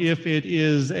 if it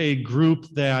is a group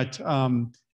that,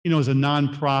 is a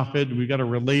nonprofit, we've got a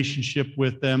relationship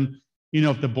with them,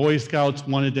 if the Boy Scouts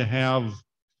wanted to have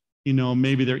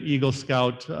maybe their Eagle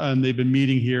Scout and they've been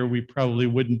meeting here, we probably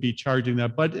wouldn't be charging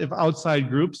that. But if outside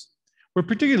groups, we're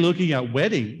particularly looking at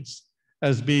weddings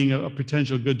as being a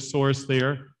potential good source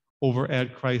there over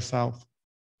at Christ South.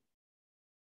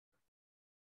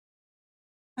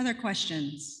 Other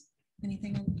questions?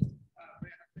 Anything? I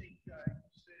think you said,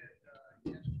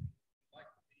 yes, like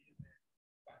to be in there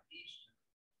by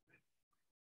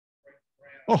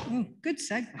Easter. Oh, good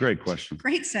segue. Great question.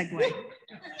 Great segue.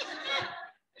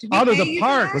 Out of the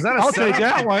park. Was that a I'll take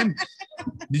that one.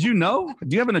 Did you know?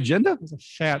 Do you have an agenda? It's a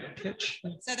fat pitch.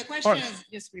 So the question is,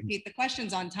 just repeat, the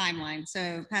question's on timeline.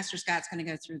 So Pastor Scott's going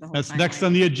to go through the whole That's timeline. next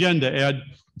on the agenda, Ed.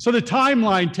 So the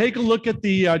timeline, take a look at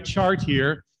the chart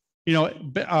here.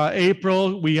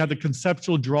 April, we had the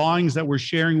conceptual drawings that we're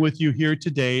sharing with you here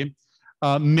today.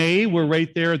 May, we're right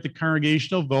there at the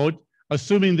congregational vote.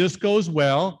 Assuming this goes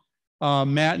well,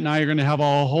 Matt and I are going to have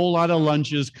a whole lot of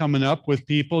lunches coming up with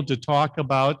people to talk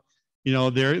about,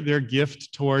 their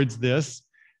gift towards this.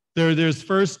 There's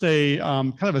first a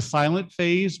kind of a silent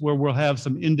phase where we'll have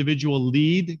some individual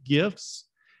lead gifts,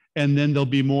 and then there'll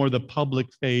be more the public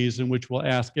phase in which we'll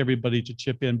ask everybody to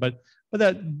chip in. But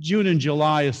that June and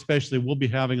July especially, we'll be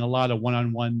having a lot of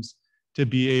one-on-ones to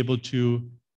be able to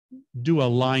do a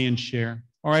lion's share.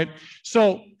 All right.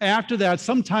 So after that,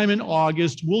 sometime in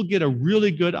August, we'll get a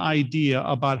really good idea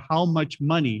about how much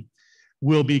money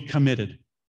will be committed.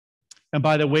 And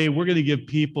by the way, we're going to give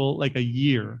people like a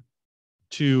year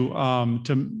to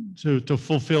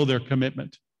fulfill their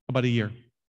commitment, about a year.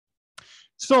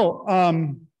 So,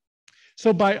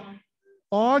 so by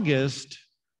August,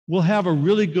 we'll have a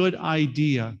really good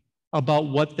idea about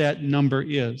what that number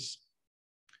is.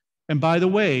 And by the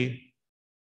way,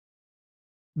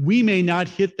 we may not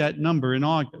hit that number in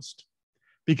August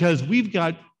because we've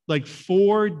got like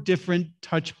 4 different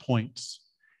touch points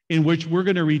in which we're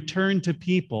going to return to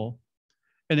people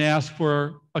and ask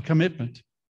for a commitment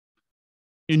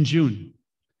in June.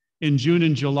 In June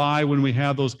and July, when we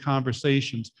have those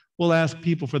conversations, we'll ask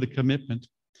people for the commitment.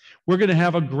 We're going to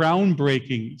have a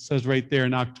groundbreaking, it says right there,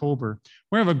 in October.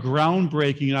 We're going to have a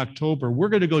groundbreaking in October. We're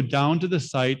going to go down to the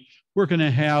site. We're going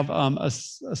to have a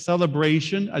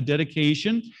celebration, a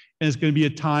dedication, and it's going to be a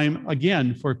time,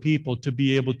 again, for people to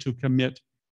be able to commit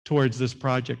towards this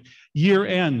project. Year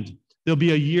end, there'll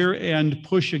be a year-end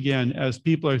push again as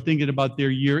people are thinking about their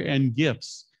year-end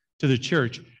gifts to the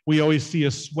church. We always see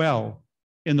a swell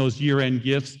in those year-end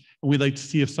gifts, and we'd like to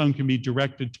see if some can be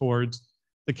directed towards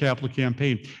the capital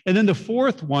campaign. And then the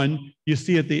fourth one, you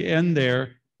see at the end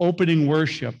there, opening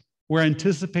worship. We're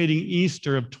anticipating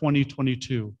Easter of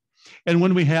 2022. And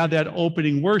when we have that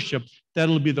opening worship,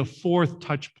 that'll be the fourth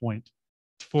touch point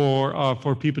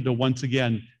for people to once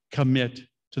again commit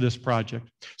to this project.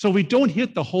 So we don't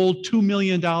hit the whole $2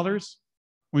 million.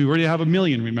 We already have $1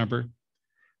 million, remember.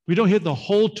 We don't hit the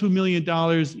whole $2 million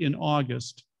in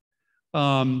August.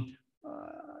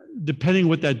 Depending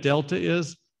what that delta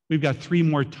is, we've got 3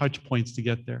 more touch points to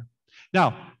get there.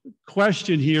 Now,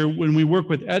 question here, when we work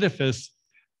with Edifice,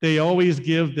 they always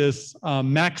give this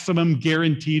maximum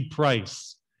guaranteed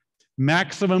price.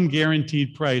 Maximum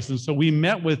guaranteed price. And so we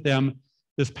met with them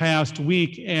this past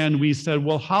week and we said,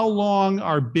 well, how long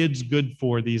are bids good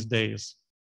for these days?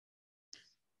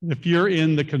 If you're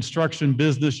in the construction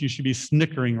business, you should be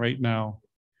snickering right now.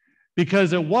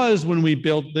 Because it was when we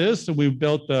built this and we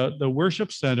built the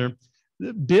worship center,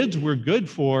 the bids were good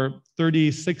for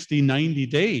 30, 60, 90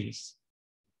 days,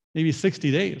 maybe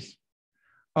 60 days.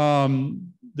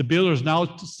 The builder's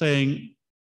now saying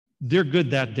they're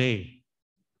good that day.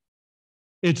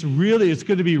 It's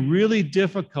going to be really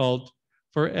difficult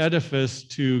for Edifice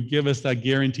to give us that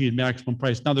guaranteed maximum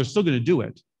price. Now, they're still going to do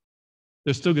it.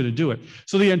 They're still going to do it.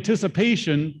 So the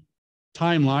anticipation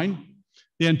timeline,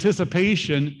 the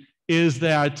anticipation is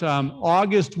that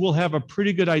August we'll have a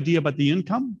pretty good idea about the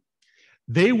income.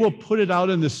 They will put it out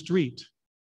in the street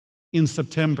in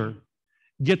September,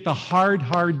 get the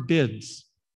hard bids,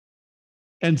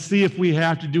 and see if we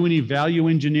have to do any value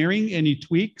engineering, any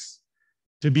tweaks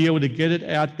to be able to get it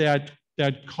at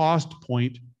that cost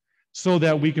point so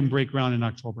that we can break ground in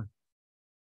October.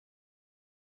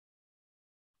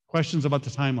 Questions about the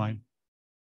timeline?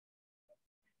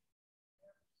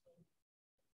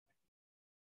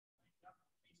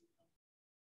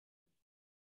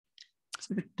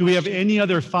 Do we have any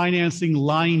other financing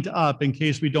lined up in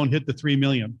case we don't hit the 3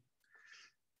 million?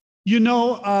 You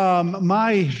know,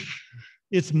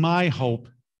 it's my hope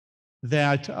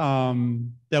that,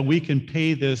 that we can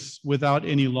pay this without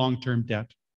any long-term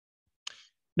debt.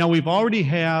 Now, we've already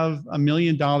have $1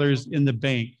 million in the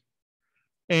bank,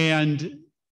 and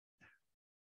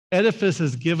Edifice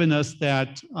has given us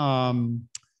that,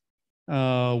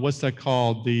 what's that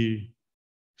called? The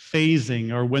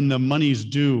phasing, or when the money's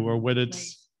due, or what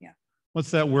it's, yeah. What's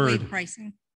that word? Wave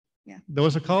pricing. Yeah.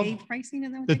 What's it called? Wave pricing,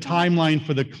 is that what The they call it? timeline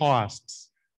for the costs.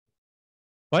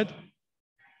 What?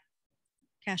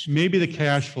 Cash flow. Maybe the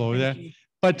cash flow. Thank That, you.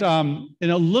 but and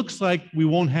it looks like we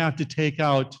won't have to take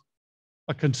out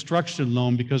a construction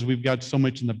loan because we've got so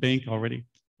much in the bank already.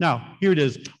 Now, here it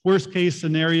is. Worst case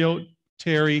scenario,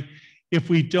 Terry, if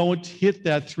we don't hit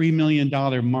that $3 million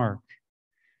mark,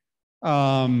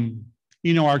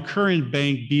 you know, our current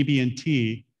bank,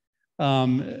 BB&T,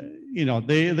 you know,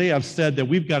 they have said that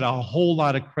we've got a whole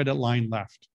lot of credit line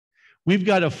left. We've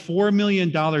got a $4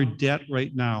 million debt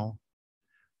right now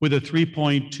with a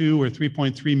 $3.2 or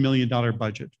 $3.3 million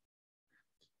budget.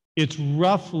 It's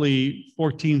roughly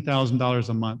 $14,000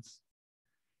 a month.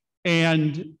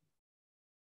 And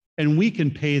we can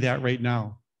pay that right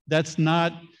now. That's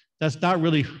not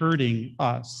really hurting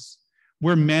us.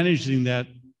 We're managing that.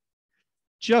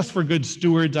 Just for good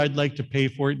stewards, I'd like to pay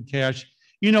for it in cash.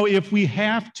 You know, if we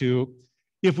have to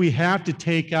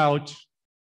take out,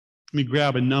 let me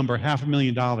grab a number,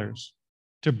 $500,000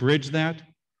 to bridge that,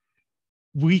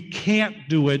 we can't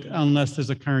do it unless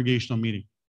there's a congregational meeting.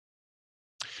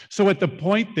 So at the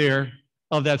point there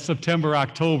of that September,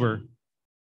 October,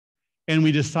 and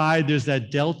we decide there's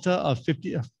that delta of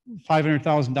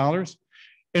 $500,000,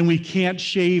 and we can't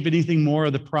shave anything more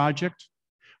of the project,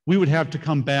 we would have to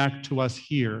come back to us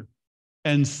here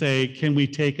and say, can we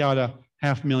take out a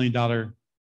 $500,000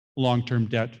 long-term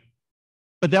debt?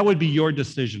 But that would be your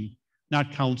decision,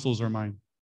 not council's or mine.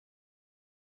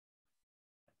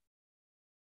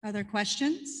 Other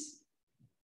questions?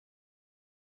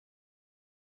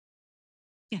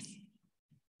 Yes.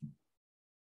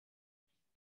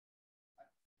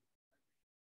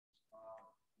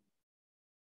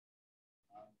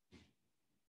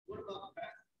 What about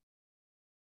that?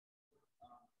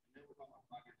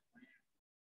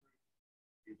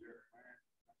 Is there a plan?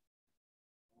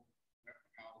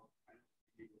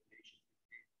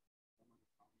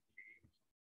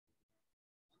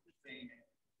 I'm just saying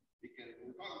that because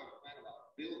we're talking about a plan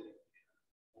about building,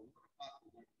 or we're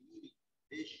talking about meeting,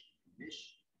 vision,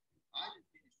 mission. I just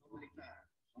seen it so many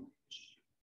times, so many missions.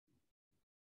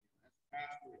 That's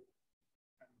pastor,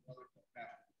 kind of other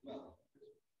pastor as well.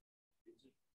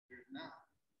 There's not.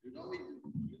 There's always a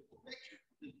beautiful picture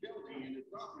of this building and the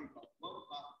property, but what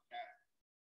about the pastor?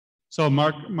 So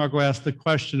Marco asked the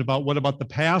question about what about the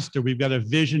pastor? We've got a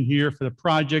vision here for the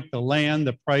project, the land,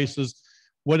 the prices.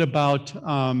 What about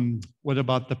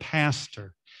the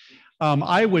pastor?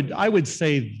 I would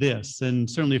say this, and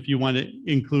certainly if you want to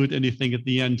include anything at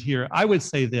the end here, I would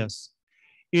say this.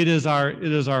 It is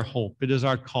our hope. It is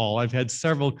our call. I've had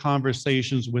several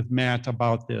conversations with Matt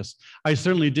about this. I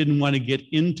certainly didn't want to get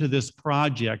into this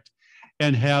project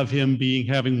and have him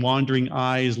having wandering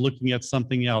eyes looking at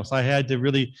something else. I had to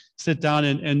really sit down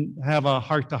and have a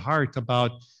heart-to-heart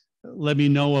about, let me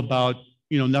know about,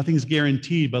 nothing's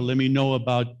guaranteed, but let me know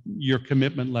about your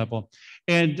commitment level.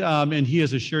 And he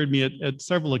has assured me at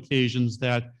several occasions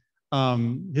that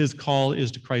his call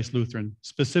is to Christ Lutheran,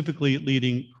 specifically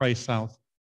leading Christ South.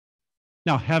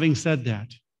 Now, having said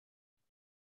that,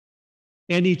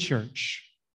 any church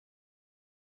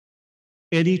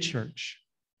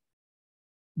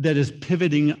that is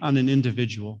pivoting on an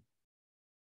individual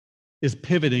is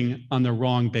pivoting on the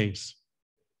wrong base.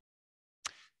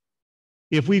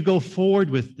 If we go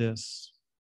forward with this,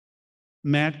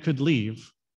 Matt could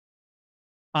leave,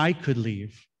 I could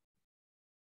leave,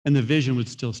 and the vision would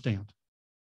still stand.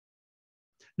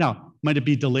 Now, might it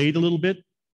be delayed a little bit?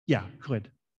 Yeah,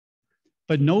 could.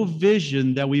 But no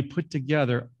vision that we put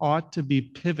together ought to be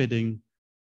pivoting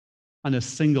on a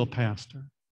single pastor.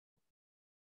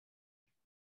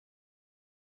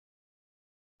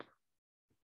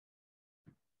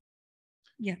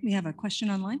 Yeah, we have a question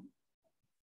online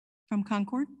from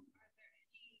Concord.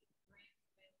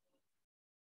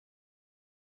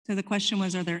 So the question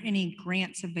was, are there any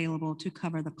grants available to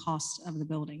cover the cost of the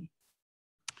building?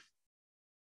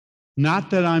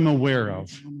 Not that I'm aware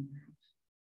of.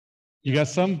 You got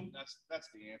some? That's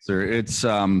the answer. It's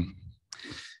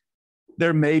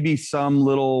there may be some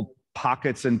little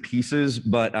pockets and pieces,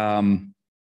 but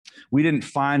we didn't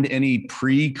find any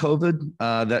pre-COVID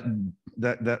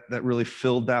that really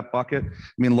filled that bucket. I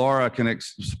mean, Laura can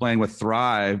explain with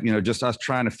Thrive, just us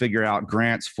trying to figure out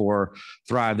grants for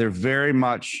Thrive. They're very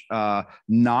much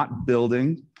not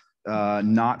building,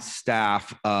 not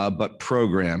staff, but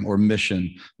program or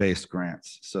mission-based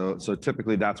grants. So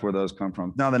typically that's where those come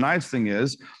from. Now, the nice thing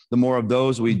is the more of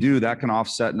those we do, that can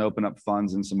offset and open up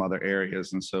funds in some other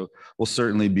areas. And so we'll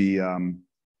certainly be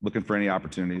looking for any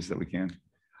opportunities that we can.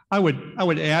 I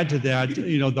would add to that,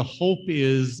 the hope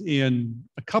is in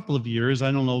a couple of years, I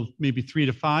don't know, maybe 3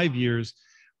 to 5 years,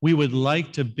 we would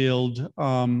like to build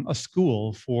a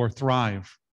school for Thrive.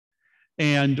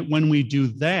 And when we do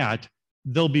that,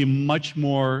 there'll be much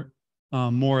more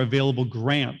available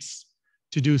grants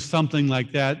to do something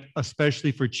like that,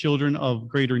 especially for children of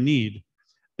greater need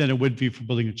than it would be for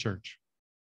building a church.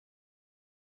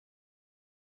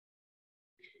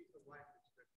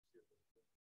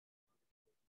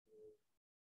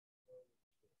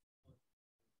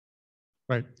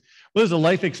 Right. What is the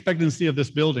life expectancy of this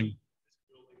building?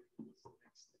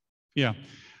 Yeah.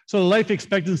 So the life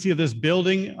expectancy of this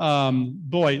building,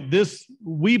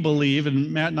 we believe,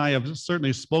 and Matt and I have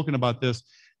certainly spoken about this,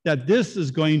 that this is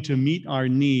going to meet our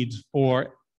needs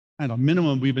for,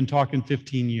 minimum, we've been talking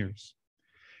 15 years.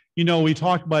 We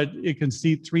talk about it can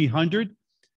seat 300.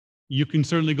 You can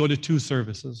certainly go to 2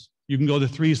 services. You can go to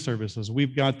 3 services.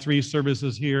 We've got 3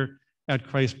 services here at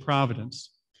Christ Providence.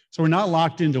 So we're not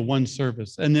locked into 1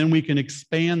 service, and then we can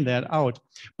expand that out.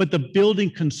 But the building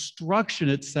construction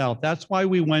itself, that's why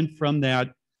we went from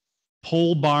that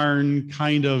pole barn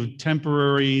kind of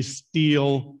temporary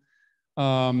steel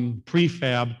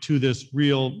prefab to this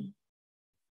real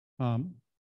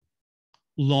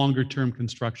longer term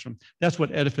construction. That's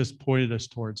what Edifice pointed us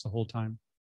towards the whole time.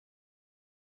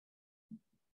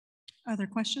 Other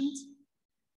questions?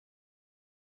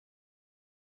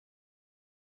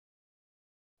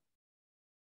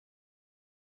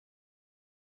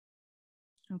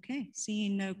 Okay,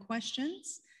 seeing no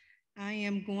questions, I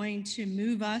am going to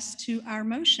move us to our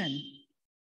motion.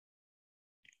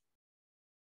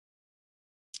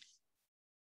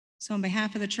 So on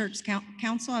behalf of the Church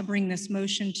Council, I bring this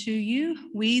motion to you.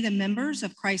 We, the members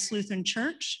of Christ Lutheran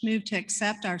Church, move to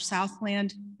accept our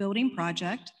Southland building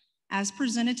project as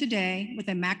presented today with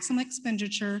a maximum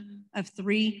expenditure of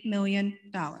 $3 million.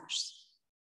 Do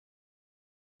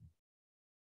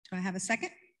I have a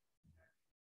second?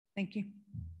 Thank you.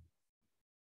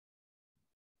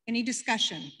 Any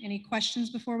discussion? Any questions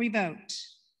before we vote?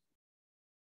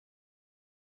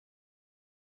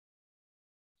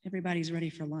 Everybody's ready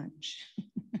for lunch.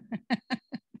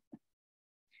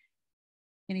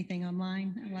 Anything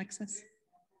online, Alexis?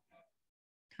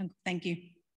 Thank you.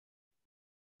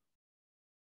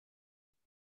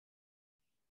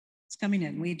 It's coming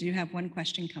in. We do have one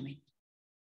question coming.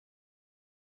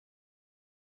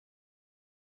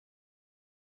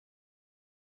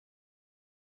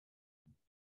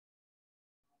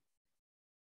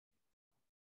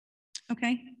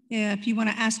 Okay, if you want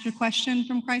to ask your question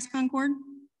from Christ Concord.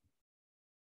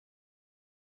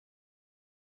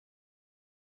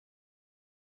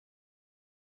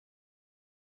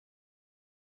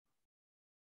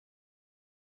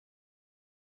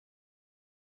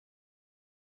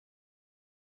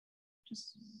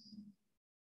 Just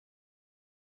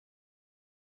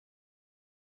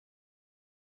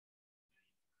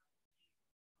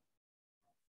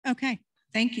okay,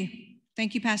 thank you.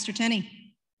 Thank you, Pastor Tenney.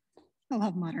 I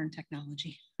love modern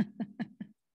technology.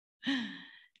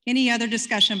 Any other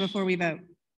discussion before we vote?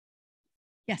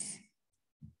 Yes.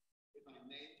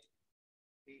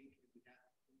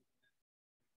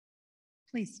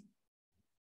 Please.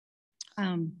 Why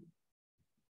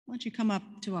don't you come up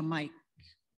to a mic?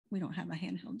 We don't have a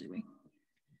handheld, do we?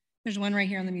 There's one right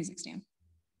here on the music stand.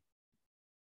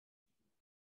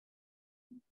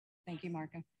 Thank you,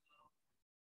 Marco. Is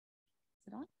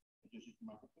it on?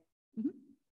 Mm-hmm.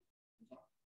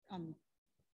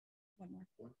 One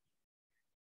more.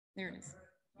 There it is.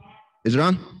 Is it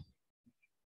on?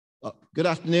 Good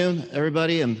afternoon,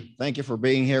 everybody, and thank you for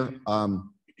being here.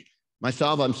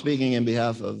 Myself, I'm speaking in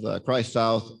behalf of Christ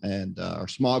South and our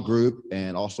small group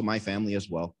and also my family as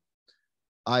well.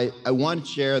 I want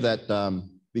to share that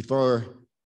before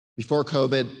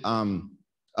COVID,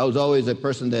 I was always a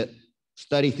person that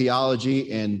studied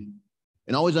theology and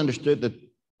always understood that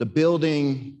the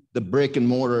building, the brick and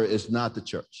mortar is not the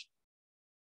church.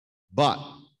 But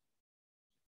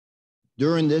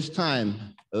during this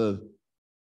time of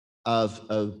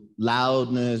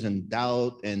loudness and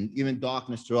doubt and even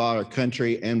darkness throughout our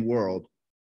country and world,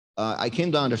 I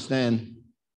came to understand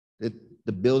that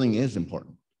the building is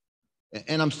important.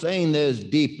 And I'm saying this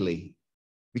deeply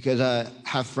because I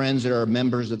have friends that are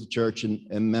members of the church and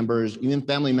members, even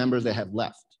family members that have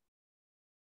left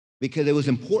because it was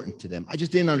important to them. I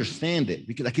just didn't understand it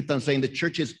because I kept on saying the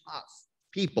church is us,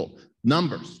 people,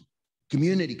 numbers,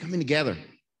 community coming together.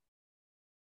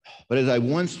 But as I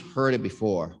once heard it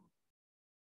before,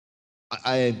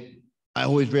 I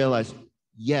always realized,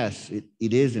 yes, it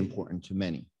is important to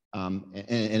many. And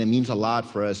it means a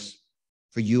lot for us,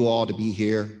 for you all to be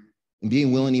here and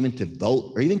being willing even to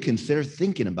vote or even consider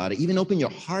thinking about it, even open your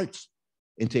hearts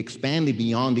into expanding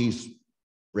beyond these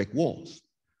brick walls.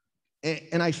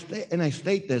 And I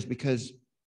state this because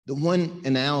the one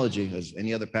analogy, as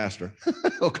any other pastor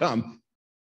will come,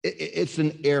 it's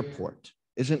an airport.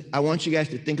 I want you guys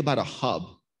to think about a hub.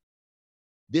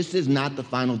 This is not the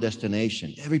final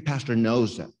destination. Every pastor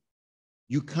knows that.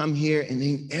 You come here and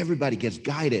then everybody gets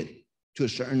guided to a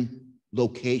certain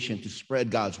location to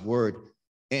spread God's word.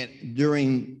 And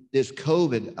during this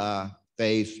COVID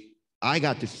phase, I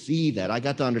got to see that. I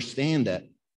got to understand that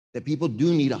people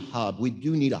do need a hub. We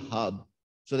do need a hub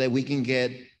so that we can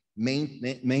get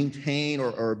maintained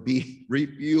or be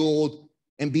refueled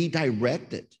and be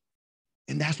directed.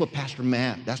 And that's what Pastor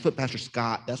Matt, that's what Pastor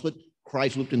Scott, that's what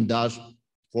Christ Lipton does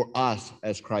for us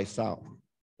as Christ South.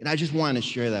 And I just wanted to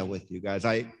share that with you guys.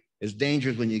 It's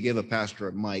dangerous when you give a pastor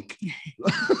a mic.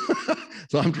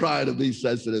 So I'm trying to be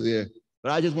sensitive here.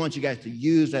 But I just want you guys to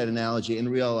use that analogy and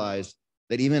realize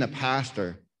that even a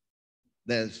pastor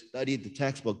that studied the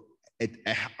textbook,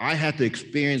 I had to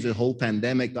experience the whole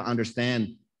pandemic to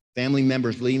understand family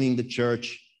members leaving the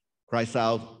church, Christ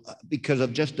South, because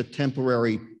of just the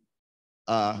temporary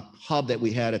hub that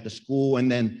we had at the school,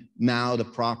 and then now the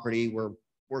property where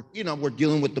we're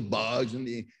dealing with the bugs and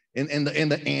the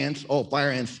ants. Oh, fire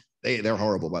ants, they're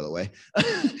horrible, by the way.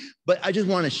 But I just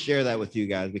want to share that with you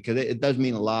guys because it does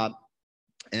mean a lot.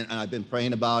 And I've been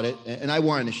praying about it. And I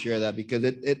wanted to share that because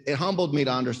it humbled me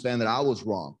to understand that I was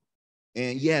wrong.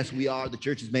 And yes, the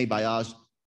church is made by us,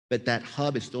 but that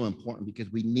hub is still important because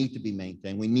we need to be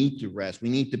maintained. We need to rest. We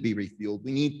need to be refueled.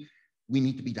 We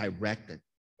need to be directed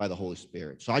by the Holy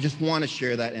Spirit. So I just want to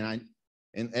share that.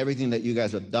 And everything that you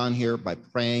guys have done here by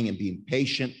praying and being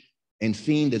patient and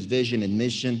seeing this vision and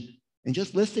mission and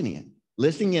just listening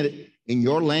it in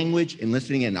your language and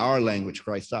listening in our language,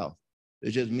 Christ South.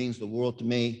 It just means the world to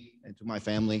me and to my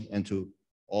family and to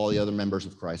all the other members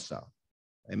of Christ South.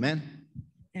 Amen.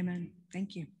 Amen.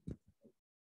 Thank you.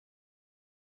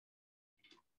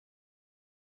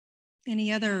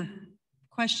 Any other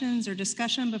questions or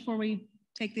discussion before we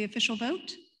take the official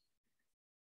vote?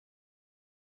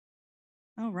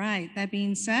 All right, that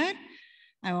being said,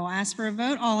 I will ask for a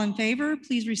vote. All in favor,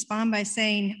 please respond by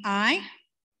saying aye.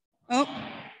 Oh,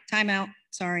 timeout.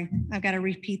 Sorry, I've got to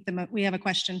repeat we have a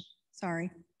question.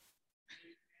 Sorry.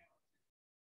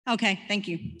 Okay, thank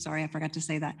you. Sorry, I forgot to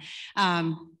say that.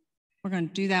 We're going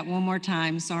to do that one more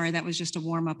time. Sorry, that was just a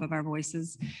warm up of our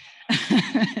voices.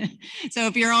 So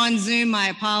if you're on Zoom, my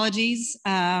apologies.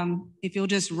 If you'll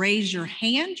just raise your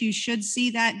hand, you should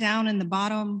see that down in the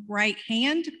bottom right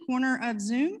hand corner of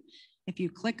Zoom. If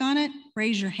you click on it,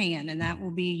 raise your hand, and that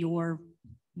will be your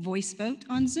voice vote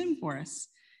on Zoom for us.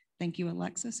 Thank you,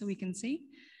 Alexa, so we can see.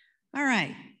 All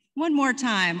right, one more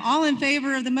time. All in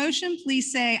favor of the motion,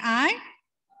 please say aye.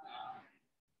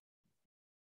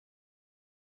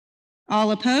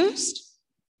 All opposed?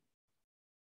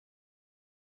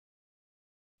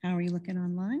 How are you looking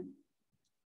online?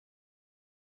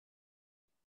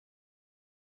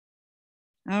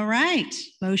 All right,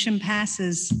 motion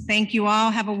passes. Thank you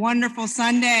all. Have a wonderful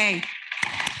Sunday.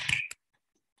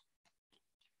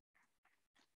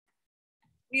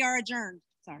 We are adjourned.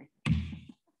 Sorry.